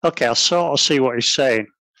 okay, I'll sort of see what he's saying.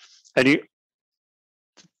 And he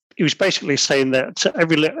was basically saying that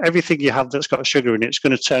everything you have that's got sugar in it is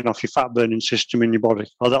going to turn off your fat burning system in your body.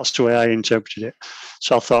 Well, that's the way I interpreted it.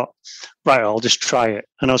 So I thought, right, I'll just try it.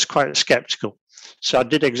 And I was quite skeptical. So I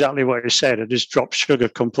did exactly what he said. I just dropped sugar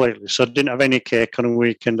completely. So I didn't have any cake on a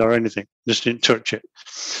weekend or anything. Just didn't touch it.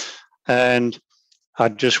 And I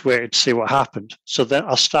just waited to see what happened. So then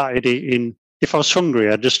I started eating. If I was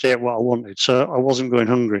hungry, I just ate what I wanted. So I wasn't going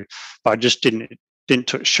hungry, but I just didn't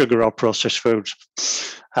touch sugar or processed foods.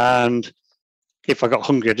 And if I got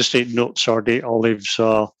hungry, I just ate nuts or I'd eat olives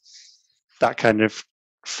or that kind of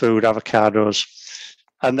food, avocados.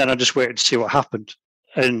 And then I just waited to see what happened.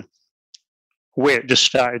 And weight just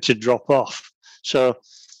started to drop off. So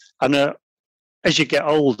I know as you get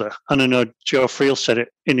older, and I know Joe Friel said it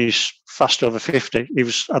in his Fast Over 50,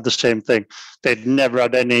 he had the same thing. They'd never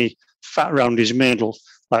had any fat around his middle,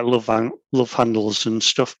 like love handles and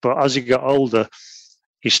stuff. But as he got older,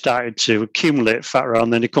 he started to accumulate fat around,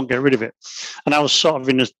 then he couldn't get rid of it. And I was sort of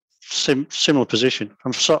in a similar position.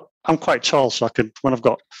 I'm quite tall, so when I've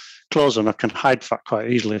got clothes on, I can hide fat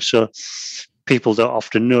quite easily. So people don't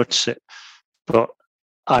often notice it, but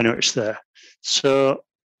I know it's there. So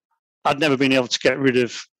I'd never been able to get rid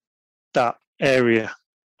of that area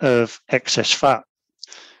of excess fat.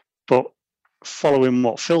 But following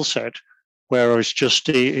what Phil said, where I was just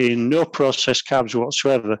eating no processed carbs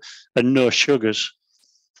whatsoever and no sugars,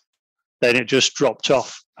 then it just dropped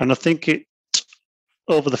off. And I think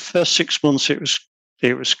over the first 6 months,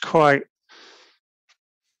 it was quite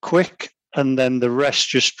quick, and then the rest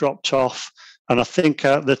just dropped off. And I think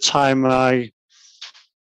at the time I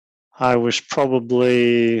was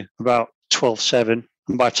probably about 12.7,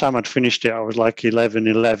 and by the time I'd finished it, I was like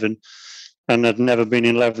 11.11, and I'd never been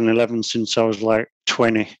 11.11 since I was like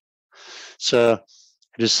 20. So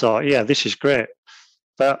I just thought, yeah, this is great.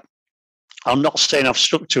 But I'm not saying I've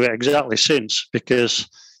stuck to it exactly since, because,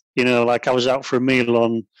 like I was out for a meal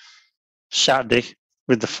on Saturday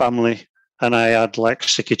with the family, and I had like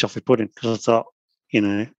sticky toffee pudding because I thought,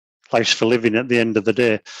 life's for living at the end of the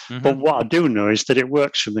day. Mm-hmm. But what I do know is that it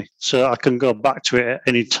works for me. So I can go back to it at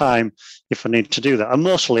any time if I need to do that. And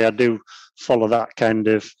mostly I do follow that kind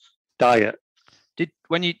of diet.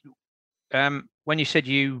 When you said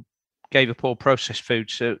you gave up all processed food,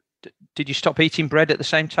 so did you stop eating bread at the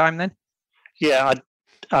same time then? Yeah,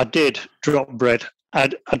 I did drop bread. I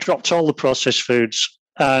dropped all the processed foods.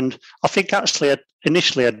 And I think actually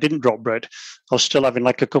initially I didn't drop bread. I was still having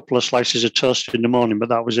like a couple of slices of toast in the morning, but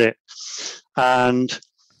that was it. And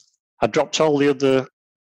I dropped all the other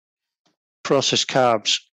processed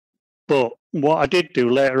carbs. But what I did do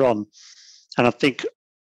later on, and I think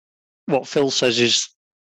what Phil says is,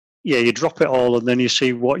 yeah, you drop it all and then you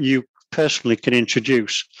see what you personally can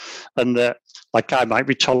introduce. And that, like, I might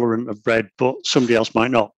be tolerant of bread, but somebody else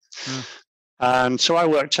might not. Mm. And so I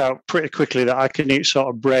worked out pretty quickly that I can eat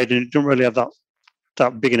sort of bread and it doesn't really have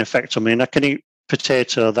that big an effect on me. And I can eat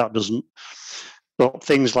potato, that doesn't. But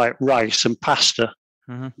things like rice and pasta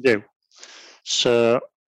do. So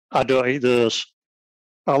I don't eat those.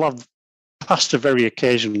 I'll have pasta very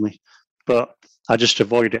occasionally, but I just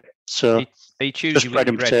avoid it. So are you choosing just bread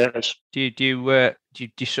and potatoes. Do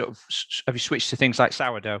you sort of, have you switched to things like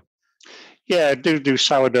sourdough? Yeah, I do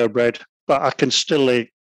sourdough bread, but I can still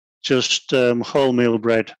eat just wholemeal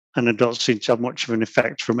bread, and I don't seem to have much of an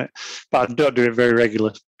effect from it. But I don't do it very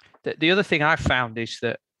regularly. The other thing I've found is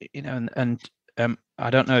that, and I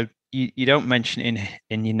don't know, you don't mention it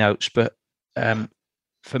in your notes, but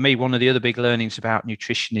for me, one of the other big learnings about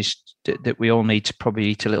nutrition is that we all need to probably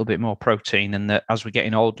eat a little bit more protein, and that as we're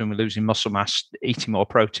getting older and we're losing muscle mass, eating more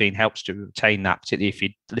protein helps to retain that, particularly if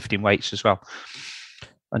you're lifting weights as well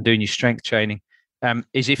and doing your strength training.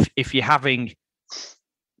 Is if you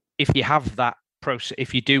have that process,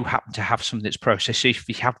 if you do happen to have something that's processed, if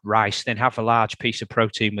you have rice, then have a large piece of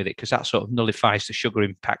protein with it, because that sort of nullifies the sugar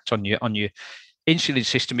impact on your insulin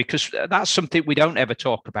system, because that's something we don't ever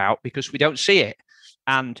talk about because we don't see it.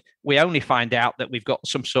 And we only find out that we've got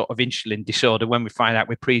some sort of insulin disorder when we find out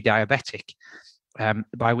we're pre-diabetic,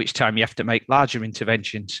 by which time you have to make larger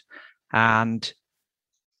interventions. And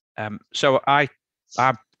so I've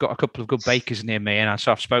got a couple of good bakers near me, and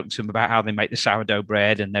so I've spoken to them about how they make the sourdough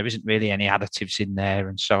bread, and there isn't really any additives in there,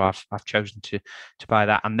 and so I've chosen to buy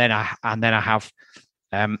that. And then I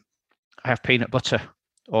have peanut butter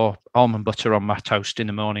or almond butter on my toast in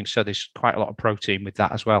the morning, so there's quite a lot of protein with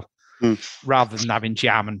that as well, rather than having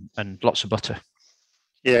jam and lots of butter.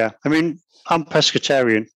 Yeah, I mean, I'm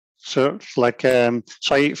pescatarian, so like so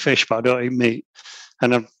I eat fish, but I don't eat meat,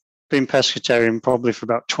 and I've been pescatarian probably for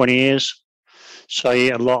about 20 years. So I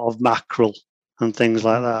eat a lot of mackerel and things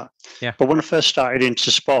like that. Yeah. But when I first started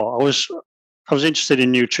into sport, I was interested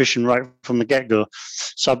in nutrition right from the get-go.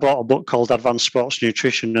 So I bought a book called Advanced Sports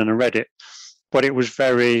Nutrition and I read it. But it was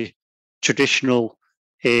very traditional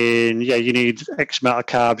in, you need X amount of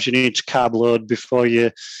carbs, you need to carb load before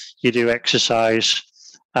you do exercise.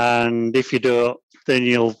 And if you don't, then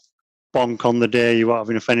you'll bonk on the day, you won't have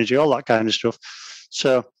enough energy, all that kind of stuff.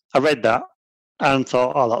 So I read that and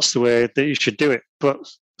thought, that's the way that you should do it. But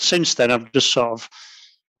since then, I've just sort of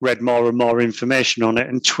read more and more information on it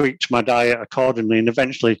and tweaked my diet accordingly, and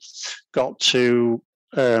eventually got to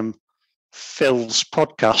Phil's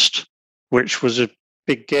podcast, which was a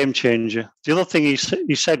big game changer. The other thing he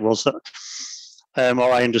said was that,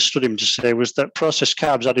 or I understood him to say, was that processed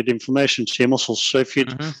carbs added inflammation to your muscles. So if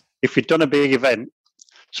you'd done a big event,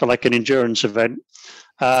 so like an endurance event,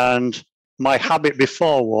 and my habit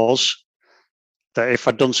before was that if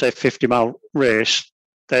I'd done, say, a 50-mile race,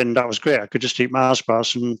 then that was great. I could just eat Mars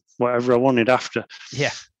bars and whatever I wanted after. Yeah.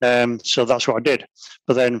 So that's what I did.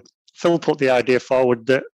 But then Phil put the idea forward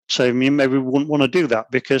that maybe we wouldn't want to do that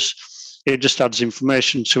because it just adds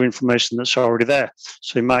information to information that's already there.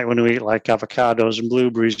 So you might want to eat like avocados and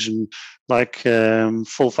blueberries and like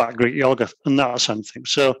full-fat Greek yogurt and that sort of thing.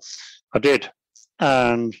 So I did.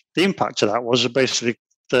 And the impact of that was basically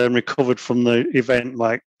recovered from the event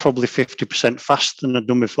like probably 50% faster than I'd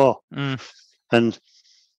done before. And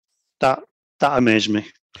that amazed me.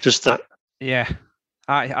 Just that. Yeah.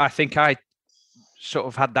 I think I sort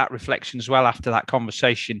of had that reflection as well after that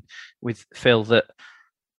conversation with Phil that,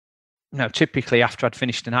 typically after I'd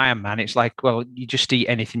finished an Ironman, it's like, well, you just eat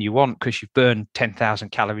anything you want because you've burned 10,000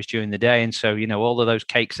 calories during the day. And so, all of those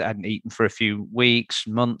cakes that I hadn't eaten for a few weeks,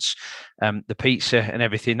 months, the pizza and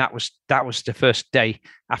everything, that was the first day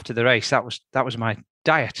after the race. That was my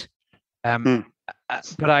diet. But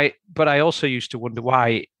I also used to wonder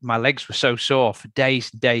why my legs were so sore for days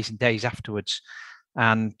and days and days afterwards.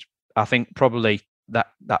 And I think probably that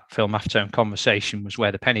Phil Maffetone conversation was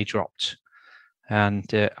where the penny dropped. And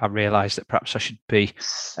I realised that perhaps I should be,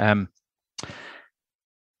 I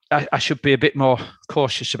should be a bit more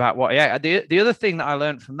cautious about what I ate. The other thing that I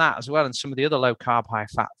learned from that as well, and some of the other low carb, high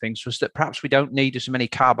fat things, was that perhaps we don't need as many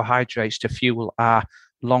carbohydrates to fuel our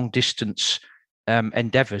long distance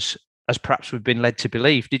endeavours as perhaps we've been led to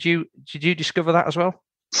believe. Did you discover that as well?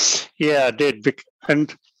 Yeah, I did.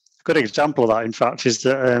 And a good example of that, in fact, is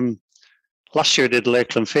that last year I did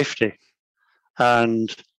Lakeland 50,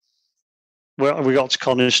 and we got to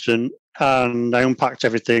Coniston, and I unpacked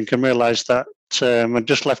everything and realised that I'd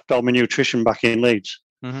just left all my nutrition back in Leeds.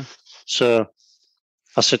 Mm-hmm. So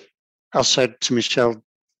I said to Michelle,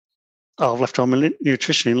 I've left all my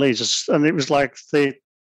nutrition in Leeds. And it was like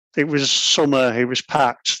it was summer, it was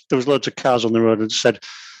packed, there was loads of cars on the road, and said,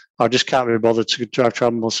 I just can't be bothered to drive to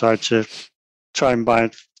Ambleside to try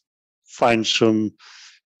and find some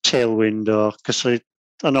Tailwind, or because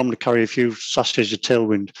I normally carry a few sachets of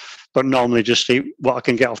Tailwind, but normally just eat what I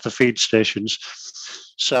can get off the feed stations.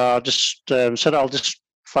 So I just said I'll just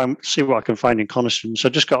see what I can find in Coniston. So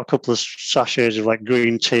I just got a couple of sachets of like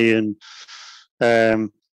green tea, and there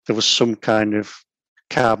was some kind of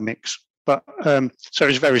carb mix. But so it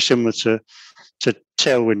was very similar to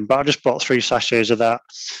Tailwind. But I just bought 3 sachets of that,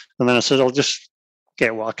 and then I said I'll just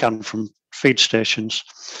get what I can from feed stations.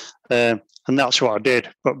 And that's what I did.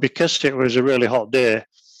 But because it was a really hot day,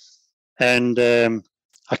 and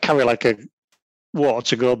I carry like a water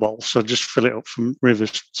to go bottle, so just fill it up from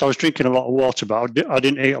rivers. So I was drinking a lot of water, but I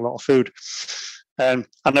didn't eat a lot of food. And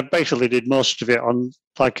I basically did most of it on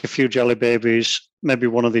like a few jelly babies, maybe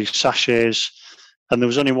one of these sachets. And there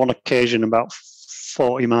was only one occasion about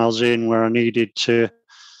 40 miles in where I needed to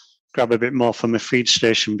grab a bit more from a feed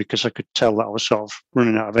station because I could tell that I was sort of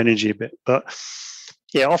running out of energy a bit. But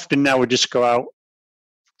yeah, often now we just go out.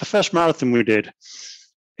 The first marathon we did,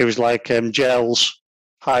 it was like gels,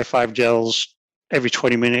 high five gels every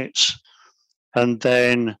 20 minutes. And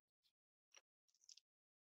then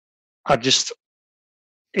I'd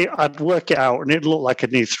work it out, and it looked like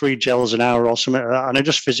I'd need 3 gels an hour or something like that. And I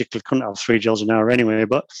just physically couldn't have 3 gels an hour anyway.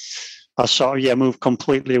 But I sort of, moved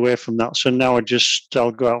completely away from that. So now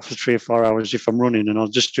I'll go out for 3 or 4 hours if I'm running, and I'll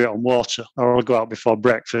just do it on water, or I'll go out before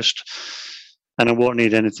breakfast, and I won't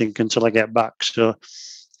need anything until I get back. So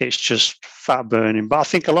it's just fat burning. But I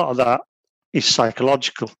think a lot of that is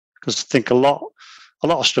psychological, because I think a lot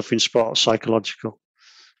of stuff in sport is psychological,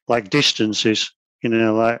 like distances,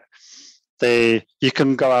 like you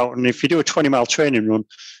can go out, and if you do a 20-mile training run,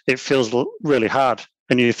 it feels really hard.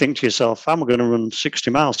 And you think to yourself, I'm going to run 60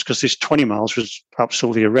 miles because this 20 miles was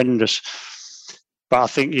absolutely horrendous. But I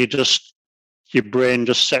think your brain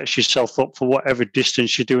just sets yourself up for whatever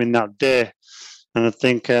distance you're doing that day. And I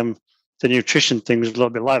think the nutrition thing is a little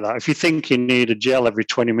bit like that. If you think you need a gel every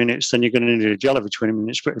 20 minutes, then you're going to need a gel every 20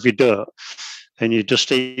 minutes. But if you don't, and you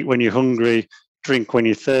just eat when you're hungry, drink when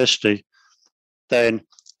you're thirsty, then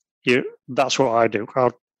that's what I do.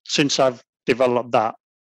 Since I've developed that,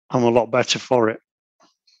 I'm a lot better for it.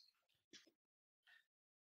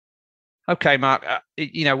 Okay, Mark,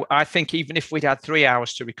 I think even if we'd had 3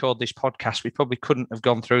 hours to record this podcast, we probably couldn't have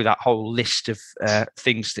gone through that whole list of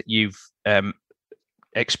things that you've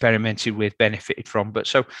experimented with, benefited from. But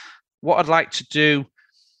so what I'd like to do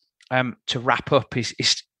to wrap up is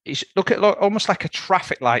look at almost like a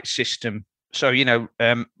traffic light system. So,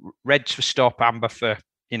 red's for stop, amber for,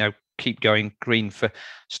 keep going, green for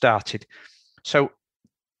started. So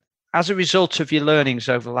as a result of your learnings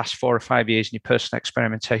over the last 4 or 5 years in your personal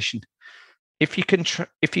experimentation, if you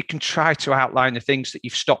can try to outline the things that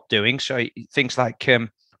you've stopped doing, so things like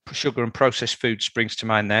sugar and processed food springs to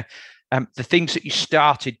mind there. The things that you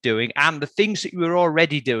started doing and the things that you were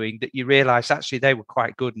already doing that you realised actually they were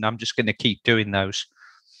quite good, and I'm just going to keep doing those.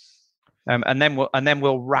 And then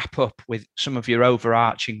we'll wrap up with some of your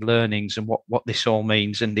overarching learnings and what this all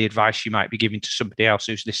means, and the advice you might be giving to somebody else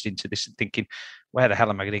who's listening to this and thinking, where the hell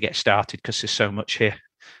am I going to get started? Because there's so much here.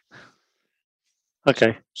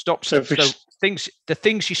 Okay. The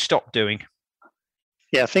things you stopped doing.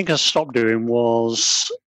 Yeah, I think I stopped doing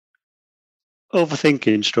was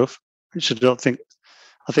overthinking stuff, which I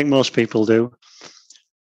think most people do.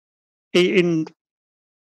 Eating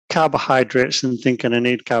carbohydrates and thinking I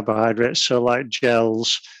need carbohydrates, so like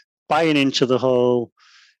gels, buying into the whole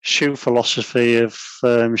shoe philosophy of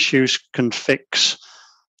shoes can fix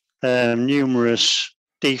numerous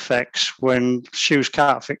defects when shoes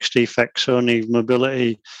can't fix defects, only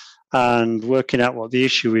mobility and working out what the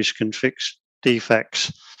issue is can fix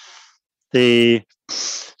defects.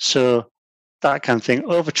 So that kind of thing.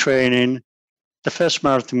 Overtraining. The first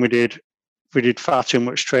marathon we did far too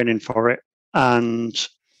much training for it and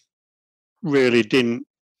really didn't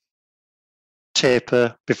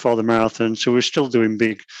taper before the marathon. So we're still doing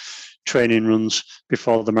big training runs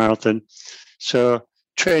before the marathon. So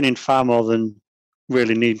training far more than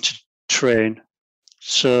really need to train.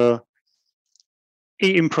 So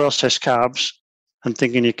eating processed carbs and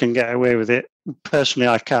thinking you can get away with it. Personally,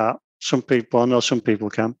 I can't. I know some people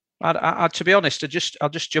can. To be honest, I'll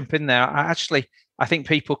just jump in there. I think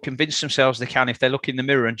people convince themselves they can if they look in the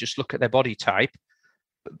mirror and just look at their body type.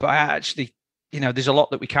 But I actually, there's a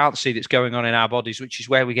lot that we can't see that's going on in our bodies, which is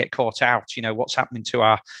where we get caught out. What's happening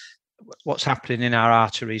what's happening in our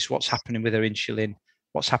arteries, what's happening with our insulin,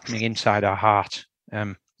 what's happening inside our heart.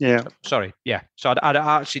 So I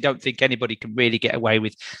actually don't think anybody can really get away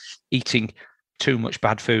with eating too much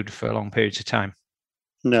bad food for long periods of time.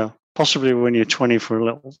 No, possibly when you're 20 for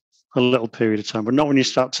a little period of time, but not when you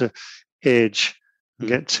start to age and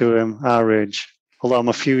get to our age. Although I'm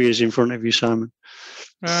a few years in front of you, Simon.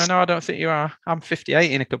 No, I don't think you are. I'm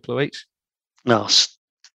 58 in a couple of weeks. No,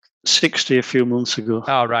 60 a few months ago.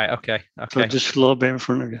 Oh, right. Okay. So just a little bit in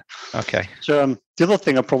front of you. Okay. So the other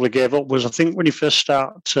thing I probably gave up was, I think when you first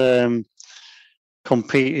start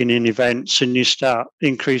competing in events and you start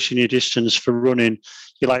increasing your distance for running,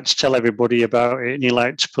 you like to tell everybody about it and you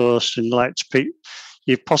like to post and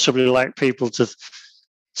you possibly like people to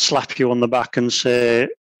slap you on the back and say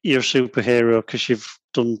you're a superhero because you've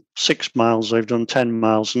done 6 miles or you've done 10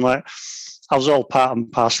 miles. And I was all part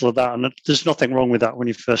and parcel of that. And there's nothing wrong with that when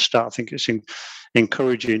you first start. I think it's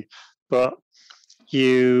encouraging. But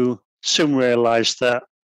you soon realise that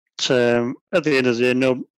at the end of the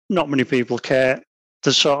day, not many people care.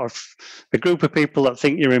 There's sort of a group of people that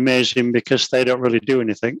think you're amazing because they don't really do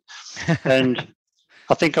anything. And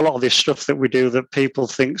I think a lot of this stuff that we do that people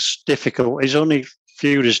think's difficult is only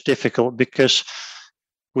viewed as difficult because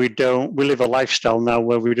we live a lifestyle now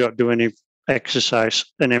where we don't do any exercise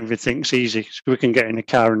and everything's easy. So we can get in a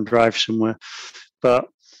car and drive somewhere. But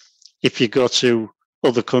if you go to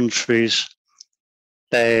other countries,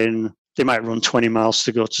 then they might run 20 miles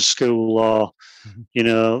to go to school or,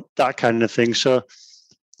 that kind of thing. So,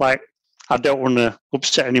 I don't want to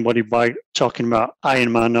upset anybody by talking about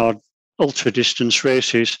Ironman or ultra distance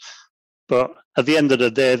races. But at the end of the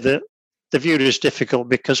day, the view is difficult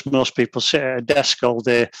because most people sit at a desk all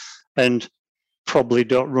day and probably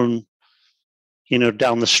don't run,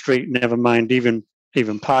 down the street, never mind even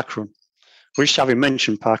parkrun, which, having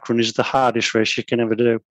mentioned parkrun, is the hardest race you can ever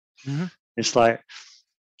do. Mm-hmm. It's like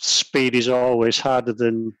speed is always harder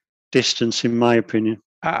than distance, in my opinion.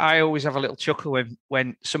 I always have a little chuckle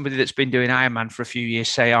when somebody that's been doing Ironman for a few years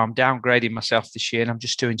say, I'm downgrading myself this year and I'm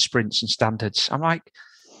just doing sprints and standards. I'm like,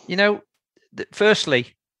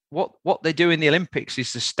 firstly, what they do in the Olympics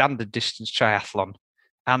is the standard distance triathlon.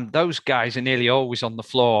 And those guys are nearly always on the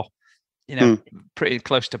floor, pretty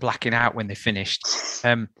close to blacking out when they finished.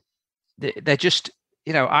 They're just,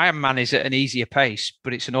 Ironman is at an easier pace,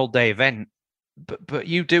 but it's an all-day event. But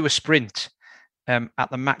you do a sprint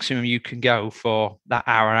at the maximum you can go for that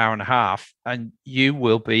hour and a half, and you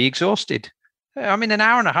will be exhausted. I mean, an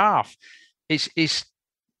hour and a half is it's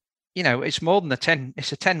more than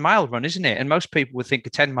it's a 10-mile run, isn't it? And most people would think a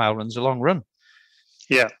 10-mile run's a long run.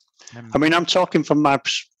 Yeah. I mean, I'm talking from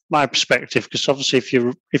my perspective, because obviously if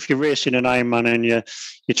you're racing an Ironman and you're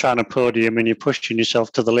trying to podium and you're pushing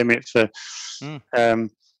yourself to the limit for that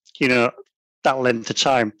length of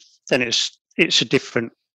time, then it's a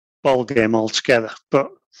different ball game altogether.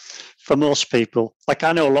 But for most people,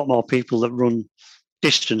 I know a lot more people that run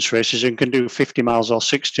distance races and can do 50 miles or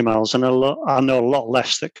 60 miles, and I know a lot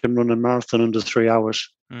less that can run a marathon under 3 hours.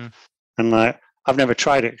 And I've never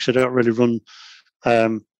tried it because I don't really run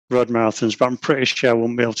road marathons, but I'm pretty sure I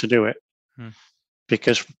won't be able to do it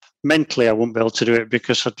because mentally I won't be able to do it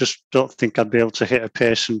because I just don't think I'd be able to hit a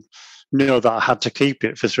pace and know that I had to keep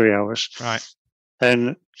it for 3 hours. Right.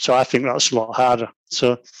 And so I think that's a lot harder.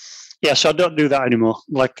 So yeah, so I don't do that anymore.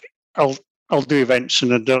 Like I'll do events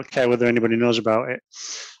and I don't care whether anybody knows about it.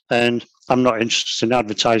 And I'm not interested in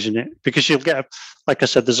advertising it because you'll get, like I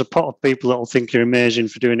said, there's a pot of people that will think you're amazing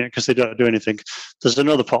for doing it because they don't do anything. There's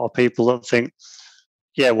another pot of people that think,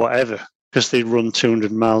 yeah, whatever, because they run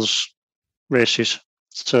 200 miles races.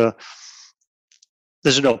 So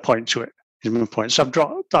there's no point to it, is my point. So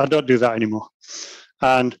I don't do that anymore.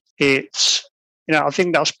 And it's, I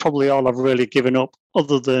think that's probably all I've really given up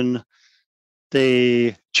other than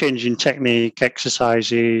the changing technique,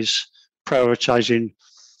 exercises, prioritizing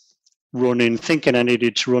running, thinking I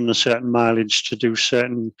needed to run a certain mileage to do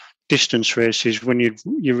certain distance races when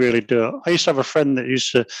you really don't. I used to have a friend that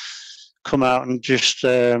used to come out and just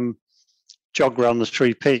jog around the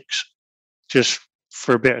Three Peaks just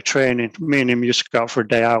for a bit of training. Me and him used to go out for a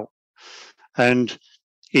day out. And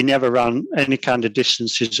he never ran any kind of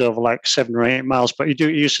distances over like 7 or 8 miles, but he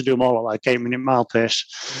used to do them all at like 8-minute mile pace.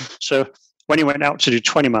 So when he went out to do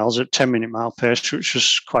 20 miles at 10-minute mile pace, which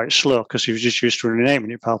was quite slow because he was just used to running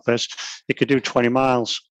 8-minute mile pace, he could do 20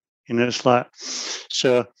 miles. It's like,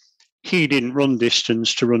 so he didn't run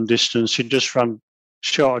distance to run distance. He just ran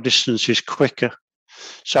shorter distances quicker.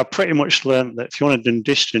 So I pretty much learned that if you want to do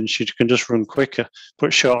distance, you can just run quicker,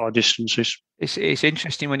 but shorter distances. It's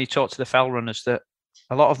interesting when you talk to the fell runners that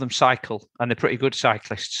a lot of them cycle and they're pretty good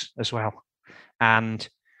cyclists as well. And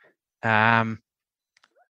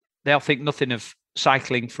they'll think nothing of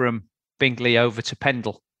cycling from Bingley over to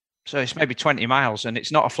Pendle. So it's maybe 20 miles and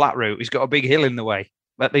it's not a flat route. It's got a big hill in the way,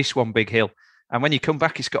 at least one big hill. And when you come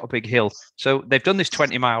back, it's got a big hill. So they've done this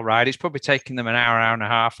 20-mile ride. It's probably taking them an hour and a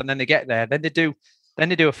half. And then they get there. Then they do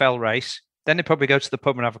a fell race. Then they probably go to the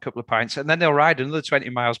pub and have a couple of pints. And then they'll ride another 20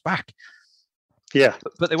 miles back. Yeah.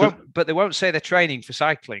 But they won't say they're training for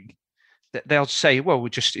cycling. They'll say, well,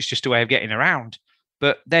 it's just a way of getting around.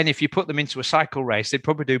 But then if you put them into a cycle race, they'd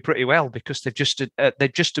probably do pretty well because they've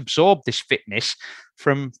just absorbed this fitness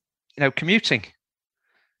from, commuting.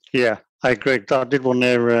 Yeah, I agree. I did one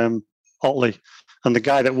near Otley, and the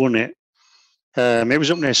guy that won it, it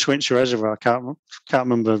was up near Swincher Reservoir. I can't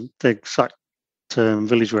remember the exact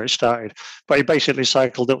village where it started, but he basically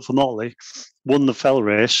cycled up from Otley, won the fell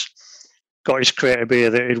race, got his crate of beer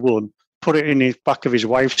that he'd won, put it in the back of his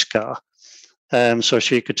wife's car, so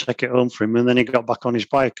she could take it home for him, and then he got back on his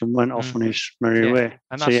bike and went off on his merry way.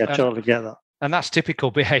 So yeah, totally get that. And that's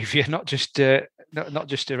typical behaviour, not just a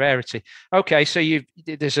rarity. Okay, so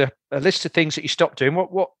there's a list of things that you stopped doing.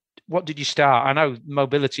 What did you start? I know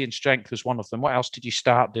mobility and strength was one of them. What else did you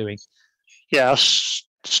start doing? Yeah, I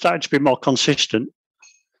started to be more consistent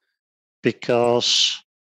because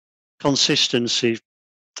consistency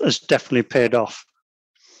has definitely paid off.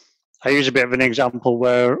 I use a bit of an example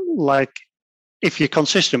where, like, if you're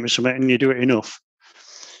consistent with something and you do it enough,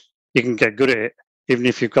 you can get good at it, even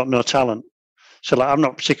if you've got no talent. So, like, I'm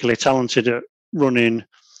not particularly talented at running,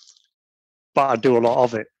 but I do a lot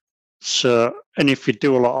of it. So, and if you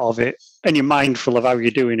do a lot of it and you're mindful of how you're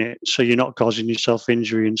doing it, so you're not causing yourself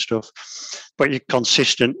injury and stuff, but you're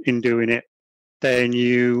consistent in doing it, then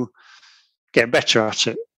you get better at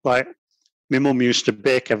it. Like, my mum used to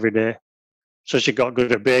bake every day, so she got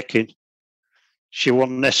good at baking. She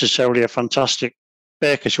wasn't necessarily a fantastic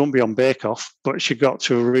baker. She wouldn't be on Bake Off, but she got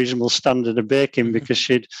to a reasonable standard of baking because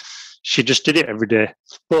she just did it every day.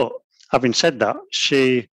 But having said that,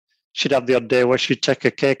 she'd have the odd day where she'd take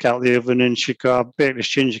a cake out of the oven and she'd go, I baked this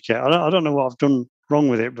ginger cake. I don't know what I've done wrong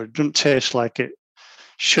with it, but it doesn't taste like it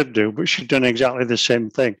should do, but she'd done exactly the same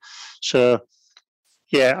thing. So,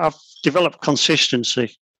 yeah, I've developed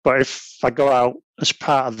consistency. But if I go out as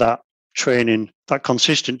part of that training, that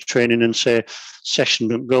consistent training, and say session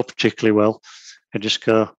don't go particularly well, I just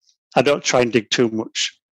go, I don't try and dig too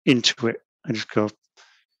much into it. I just go,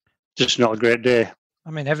 just not a great day. I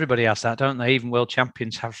mean, everybody has that, don't they? Even world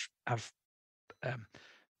champions have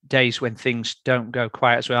days when things don't go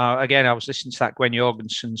quite as well. Again, I was listening to that Gwen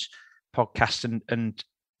Jorgensen's podcast and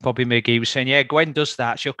Bobby McGee was saying, yeah, Gwen does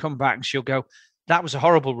that. She'll come back and she'll go, that was a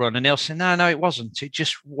horrible run. And he'll say, no, it wasn't. It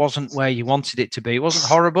just wasn't where you wanted it to be. It wasn't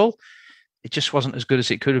horrible. It just wasn't as good as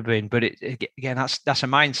it could have been. But again, that's a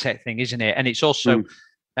mindset thing, isn't it? And it's also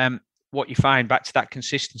what you find back to that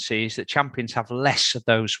consistency is that champions have less of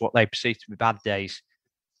those, what they perceive to be bad days.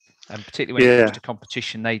 And particularly when it comes to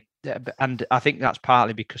competition, and I think that's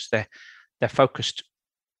partly because they're focused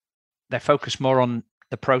more on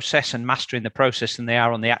the process and mastering the process than they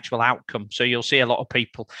are on the actual outcome. So you'll see a lot of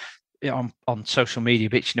people on social media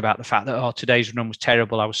bitching about the fact that, oh, today's run was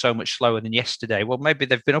terrible, I was so much slower than yesterday. Well, maybe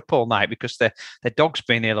they've been up all night because their dog's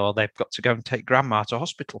been ill, or they've got to go and take grandma to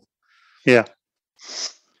hospital. Yeah.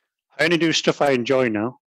 I only do stuff I enjoy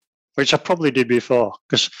now, which I probably did before,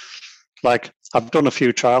 because like I've done a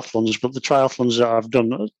few triathlons, but the triathlons that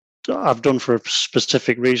I've done for a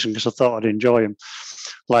specific reason, because I thought I'd enjoy them.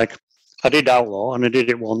 Like I did Outlaw and I did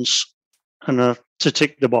it once and to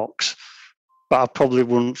tick the box, but I probably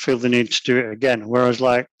wouldn't feel the need to do it again. Whereas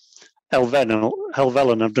like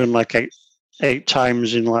Helvellyn, I've done like eight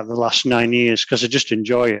times in like the last 9 years, because I just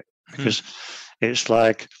enjoy it, because it's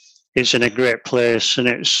like, it's in a great place and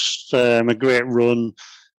it's a great run,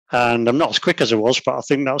 and I'm not as quick as I was, but I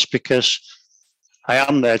think that's because I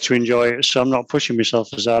am there to enjoy it. So I'm not pushing myself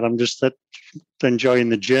as hard. I'm just enjoying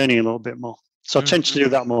the journey a little bit more. So I tend to do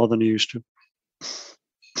that more than I used to.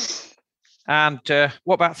 And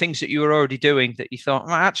what about things that you were already doing that you thought,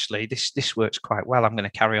 well, actually, this works quite well, I'm going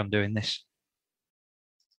to carry on doing this?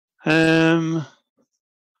 Probably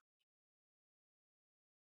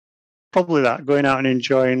that, going out and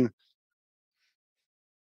enjoying.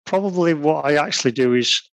 Probably what I actually do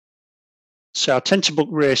is, so I tend to book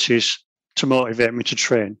races to motivate me to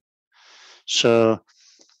train. So,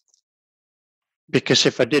 because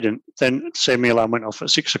if I didn't, then say my alarm went off at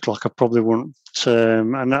 6 o'clock, I probably wouldn't,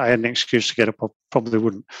 and I had an excuse to get up, I probably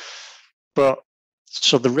wouldn't. But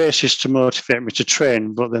so the race is to motivate me to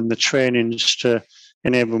train, but then the training is to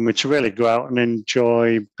enable me to really go out and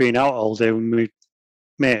enjoy being out all day with my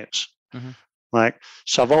mates. Mm-hmm. Like,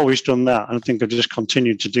 so I've always done that, and I think I've just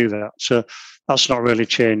continued to do that. So that's not really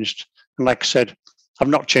changed. And like I said, I've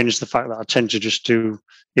not changed the fact that I tend to just do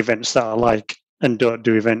events that I like and don't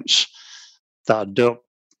do events that I don't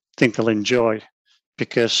think I'll enjoy,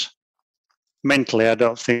 because mentally I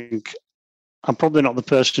don't think I'm probably not the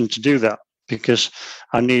person to do that, because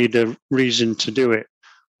I need a reason to do it.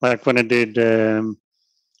 Like when I did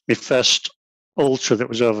my first ultra that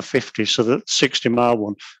was over 50, so the 60-mile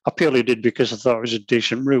one, I purely did because I thought it was a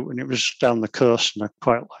decent route and it was down the coast, and I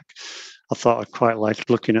thought I'd quite like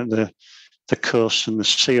looking at the coast and the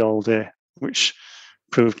sea all day, which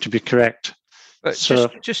proved to be correct. But so,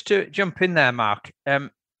 just to jump in there, Mark,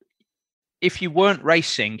 if you weren't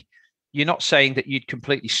racing, you're not saying that you'd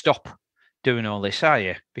completely stop doing all this, are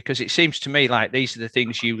you? Because it seems to me like these are the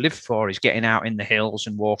things you live for, is getting out in the hills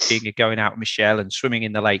and walking and going out with Michelle and swimming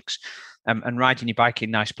in the lakes. And riding your bike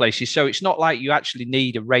in nice places. So it's not like you actually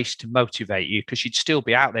need a race to motivate you, because you'd still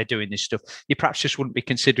be out there doing this stuff. You perhaps just wouldn't be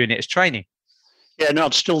considering it as training. Yeah, no,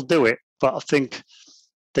 I'd still do it. But I think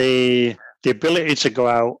the ability to go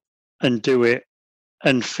out and do it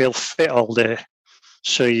and feel fit all day,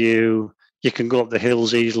 so you can go up the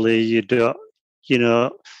hills easily. You do,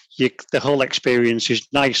 the whole experience is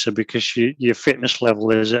nicer because your fitness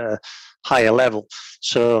level is at a higher level.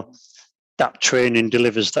 So that training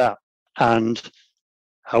delivers that. And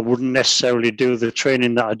I wouldn't necessarily do the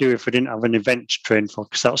training that I do if I didn't have an event to train for,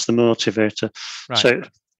 because that's the motivator. Right. So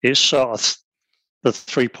it's sort of the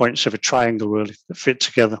 3 points of a triangle, really, that fit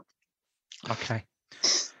together. Okay,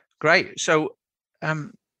 great. So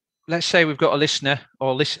let's say we've got a listener,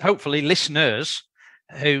 or hopefully listeners,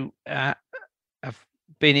 who have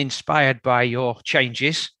been inspired by your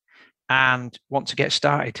changes and want to get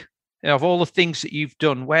started. Of all the things that you've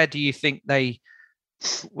done, where do you think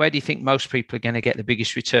most people are going to get the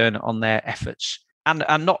biggest return on their efforts? And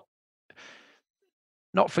not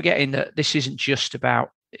forgetting that this isn't just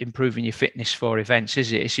about improving your fitness for events,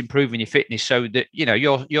 is it? It's improving your fitness so that,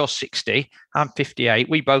 you're 60, I'm 58.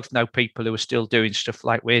 We both know people who are still doing stuff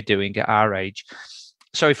like we're doing at our age.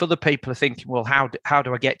 So if other people are thinking, well, how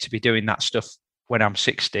do I get to be doing that stuff when I'm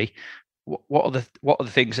 60? What are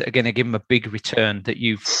the things that are going to give them a big return that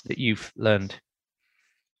you've learned?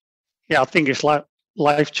 Yeah, I think it's like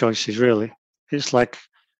life choices, really. It's like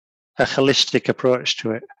a holistic approach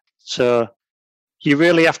to it. So you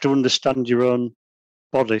really have to understand your own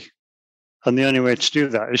body, and the only way to do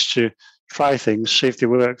that is to try things, see if they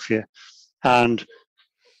work for you, and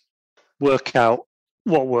work out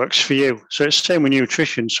what works for you. So it's the same with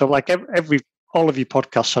nutrition. So like all of your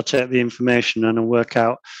podcasts, I take the information and I work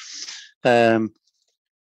out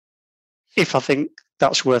if I think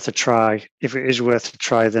that's worth a try. If it is worth a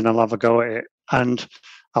try, then I'll have a go at it, and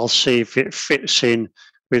I'll see if it fits in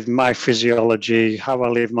with my physiology, how I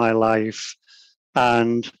live my life,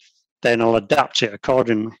 and then I'll adapt it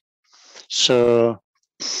accordingly. So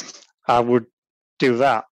I would do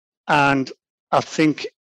that. And I think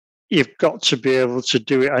you've got to be able to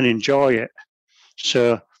do it and enjoy it.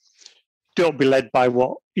 So don't be led by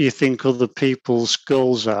what you think other people's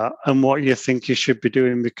goals are and what you think you should be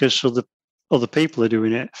doing because other people are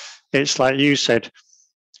doing it. It's like you said,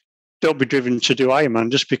 don't be driven to do Ironman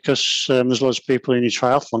just because there's lots of people in your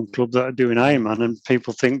triathlon club that are doing Ironman and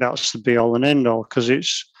people think that's the be all and end all, because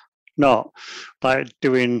it's not. Like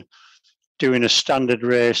doing a standard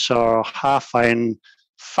race or half iron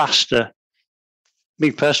faster, me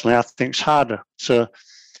personally, I think it's harder. So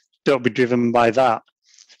don't be driven by that.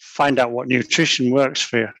 Find out what nutrition works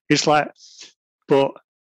for you. It's like, but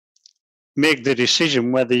make the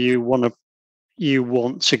decision whether you want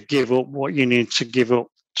to give up what you need to give up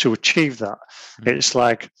to achieve that. It's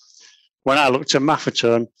like when I looked at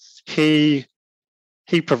Maffetone, he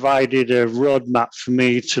provided a roadmap for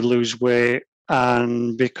me to lose weight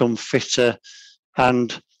and become fitter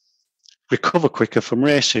and recover quicker from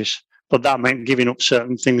races. But that meant giving up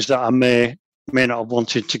certain things that I may not have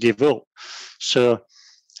wanted to give up. So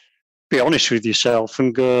be honest with yourself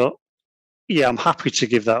and go, yeah, I'm happy to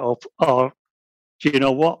give that up. Or, you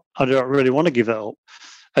know what? I don't really want to give that up.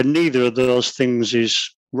 And neither of those things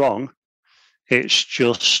is wrong. It's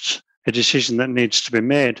just a decision that needs to be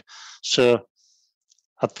made. So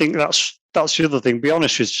I think that's the other thing. Be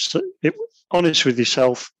honest with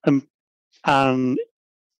yourself, and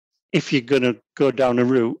if you're going to go down a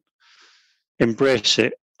route, embrace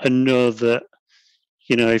it and know that,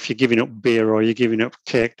 you know, if you're giving up beer or you're giving up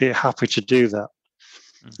cake, you're happy to do that,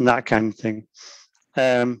 and that kind of thing.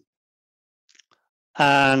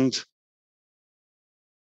 And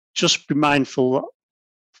just be mindful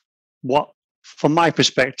what, from my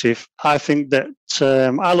perspective, I think that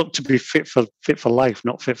I look to be fit for life,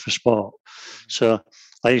 not fit for sport. So,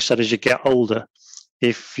 like you said, as you get older,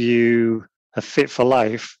 if you are fit for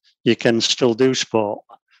life, you can still do sport.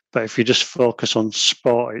 But if you just focus on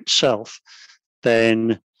sport itself,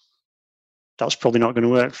 then that's probably not going to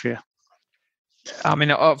work for you. I mean,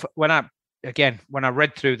 when I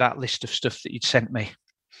read through that list of stuff that you'd sent me,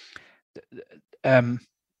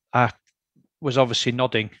 I was obviously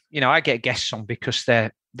nodding. You know, I get guests on because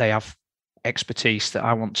they have expertise that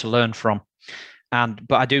I want to learn from.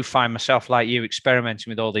 But I do find myself, like you, experimenting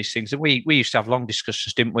with all these things. And we used to have long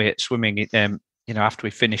discussions, didn't we, at swimming, you know, after we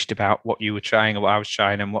finished, about what you were trying and what I was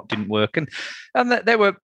trying and what didn't work. And there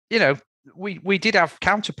were, you know, we did have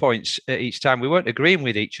counterpoints each time. We weren't agreeing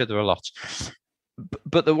with each other a lot.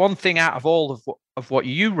 But the one thing out of all of what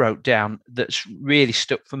you wrote down that's really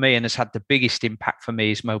stuck for me and has had the biggest impact for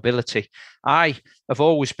me is mobility. I have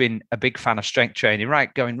always been a big fan of strength training,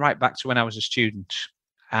 going right back to when I was a student.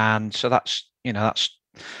 And so that's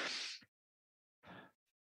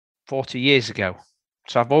 40 years ago.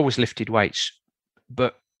 So I've always lifted weights.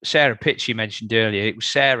 But Sarah Pitts, you mentioned earlier, it was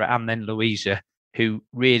Sarah and then Louisa who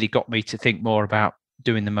really got me to think more about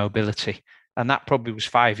doing the mobility. And that probably was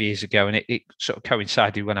 5 years ago. And it sort of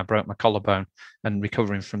coincided when I broke my collarbone and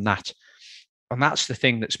recovering from that. And that's the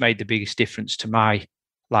thing that's made the biggest difference to my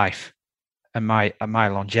life and my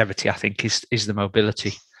longevity, I think, is the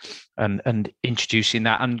mobility and introducing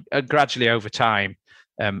that. And gradually over time,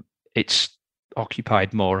 it's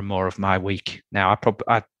occupied more and more of my week. Now,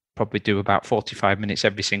 I probably do about 45 minutes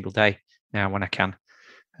every single day now when I can.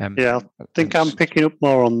 I think I'm picking up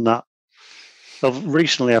more on that.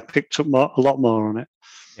 Recently, I picked up a lot more on it,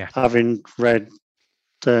 having read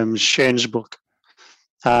Shane's book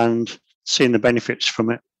and seen the benefits from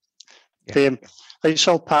it. Yeah. It's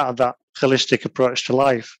all part of that holistic approach to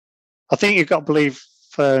life. I think you've got to believe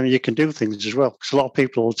you can do things as well, because a lot of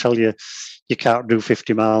people will tell you you can't do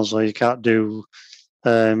 50 miles or you can't do,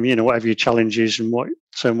 whatever your challenge is and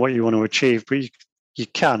what you want to achieve, but you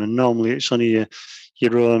can, and normally it's only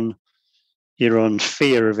your own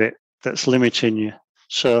fear of it that's limiting you.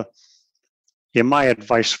 So, my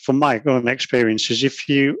advice from my own experience is if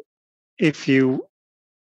you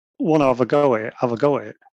want to have a go at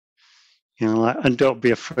it, and don't be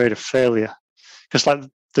afraid of failure. Because like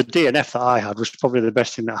the DNF that I had was probably the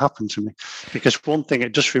best thing that happened to me, because one thing,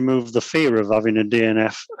 it just removed the fear of having a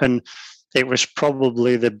DNF, and it was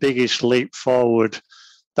probably the biggest leap forward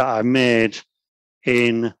that I made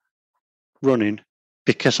in running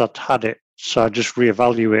because I'd had it. So I just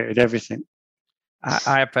reevaluated everything.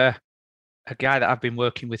 I have a guy that I've been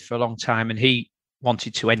working with for a long time, and he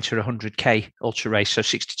wanted to enter a 100K ultra race, so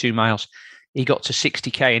 62 miles. He got to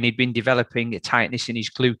 60K and he'd been developing a tightness in his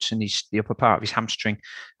glutes and the upper part of his hamstring.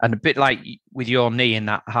 And a bit like with your knee in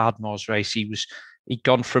that Hardmoors race, he was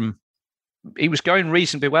going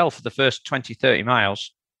reasonably well for the first 20, 30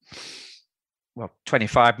 miles,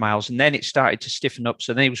 25 miles. And then it started to stiffen up.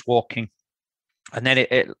 So then he was walking, and then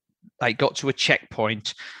it got to a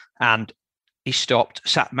checkpoint, and he stopped,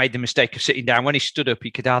 made the mistake of sitting down. When he stood up,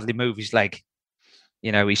 he could hardly move his leg.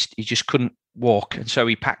 You know, he just couldn't walk. And so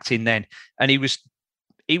he packed in then. And he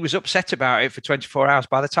was upset about it for 24 hours.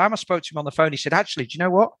 By the time I spoke to him on the phone, he said, actually, do you know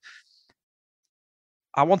what?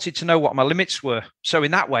 I wanted to know what my limits were. So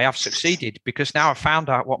in that way, I've succeeded because now I found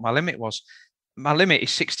out what my limit was. My limit is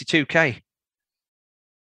 62K.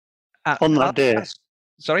 On that day?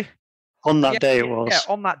 Sorry? On that day it was? Yeah,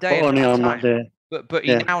 on that day. Only on that day. But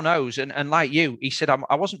he now knows. And like you, he said,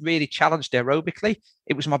 I wasn't really challenged aerobically.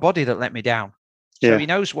 It was my body that let me down. So he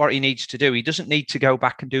knows what he needs to do. He doesn't need to go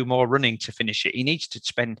back and do more running to finish it. He needs to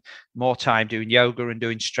spend more time doing yoga and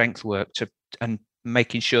doing strength work and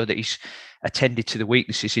making sure that he's attended to the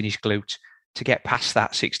weaknesses in his glute to get past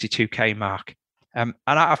that 62K mark. And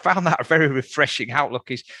I found that a very refreshing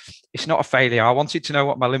outlook. It's not a failure. I wanted to know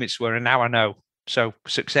what my limits were, and now I know. So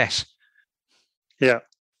success. Yeah.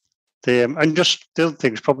 And just the other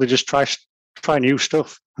thing is probably just try new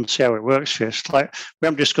stuff and see how it works for you. It's like we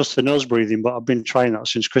haven't discussed the nose breathing, but I've been trying that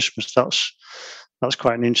since Christmas. That's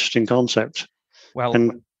quite an interesting concept. Well,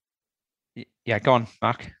 yeah, go on,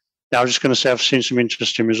 Mark. I was just going to say I've seen some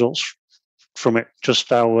interesting results from it. Just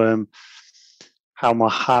how my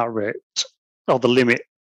heart rate, or the limit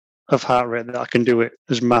of heart rate that I can do it,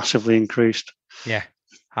 has massively increased. Yeah,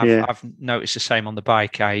 I've noticed the same on the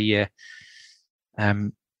bike.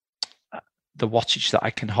 The wattage that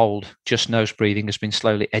I can hold, just nose breathing, has been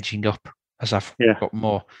slowly edging up as I've got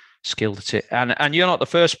more skilled at it. And you're not the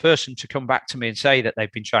first person to come back to me and say that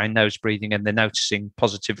they've been trying nose breathing and they're noticing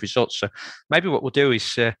positive results. So maybe what we'll do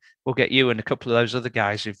is we'll get you and a couple of those other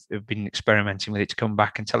guys who've been experimenting with it to come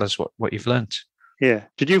back and tell us what you've learned. Yeah.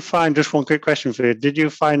 Did you find, just one quick question for you, did you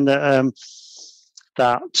find that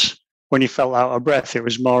that when you felt out of breath, it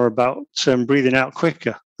was more about breathing out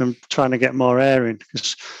quicker and trying to get more air in?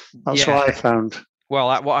 Because that's what I found.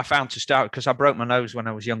 Well, what I found to start, because I broke my nose when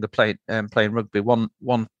I was younger playing rugby.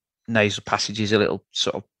 One nasal passage is a little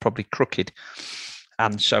sort of probably crooked.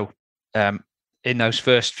 And so in those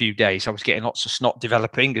first few days, I was getting lots of snot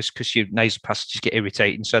developing because your nasal passages get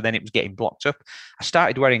irritating. So then it was getting blocked up. I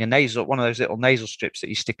started wearing one of those little nasal strips that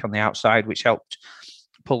you stick on the outside, which helped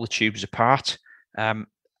pull the tubes apart.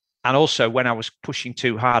 And also, when I was pushing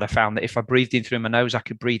too hard, I found that if I breathed in through my nose, I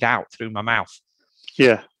could breathe out through my mouth.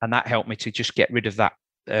 Yeah. And that helped me to just get rid of that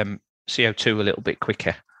CO2 a little bit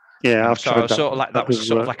quicker. Yeah, so I was sort of like that was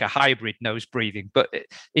sort of like a hybrid nose breathing. But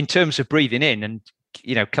in terms of breathing in and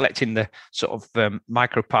collecting the sort of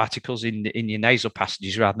microparticles in your nasal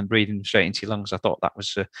passages rather than breathing them straight into your lungs, I thought that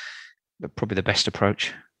was probably the best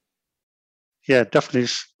approach. Yeah,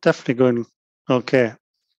 definitely going okay.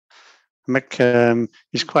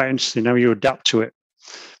 It's quite interesting how you adapt to it,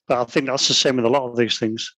 but I think that's the same with a lot of these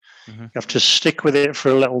things. Mm-hmm. You have to stick with it for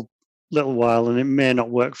a little while, and it may not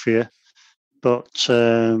work for you, but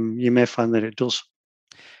you may find that it does.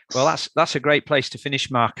 Well, that's a great place to finish,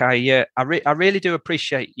 Mark. I really do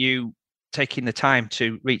appreciate you taking the time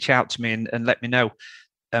to reach out to me and let me know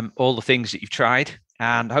all the things that you've tried,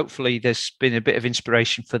 and hopefully there's been a bit of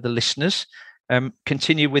inspiration for the listeners.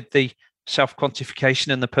 Continue with the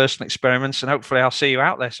self-quantification and the personal experiments, and hopefully I'll see you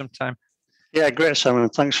out there sometime. Yeah, great, Simon.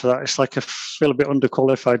 Thanks for that. It's like I feel a bit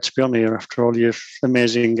underqualified to be on here after all your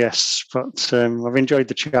amazing guests, but I've enjoyed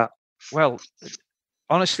the chat. Well,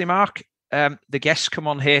 honestly, Mark, the guests come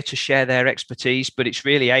on here to share their expertise, but it's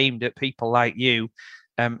really aimed at people like you,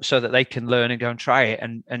 so that they can learn and go and try it.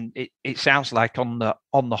 And it sounds like on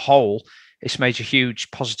the whole, it's made a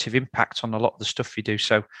huge positive impact on a lot of the stuff you do.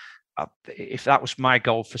 So if that was my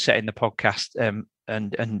goal for setting the podcast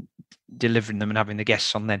and delivering them and having the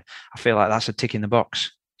guests on, then I feel like that's a tick in the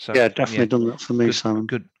box. So yeah, definitely done that for me, Simon.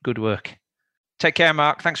 Good work. Take care,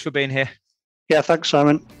 Mark. Thanks for being here. Yeah, thanks,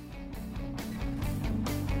 Simon.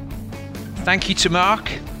 Thank you to Mark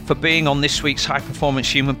for being on this week's High Performance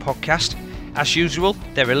Human podcast. As usual,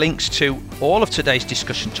 there are links to all of today's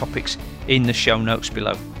discussion topics in the show notes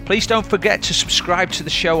below. Please don't forget to subscribe to the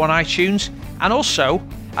show on iTunes, and also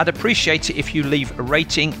I'd appreciate it if you leave a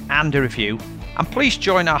rating and a review. And please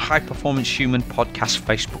join our High Performance Human podcast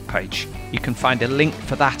Facebook page. You can find a link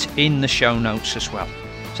for that in the show notes as well.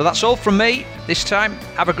 So that's all from me this time.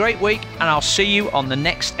 Have a great week, and I'll see you on the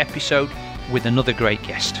next episode with another great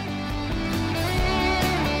guest.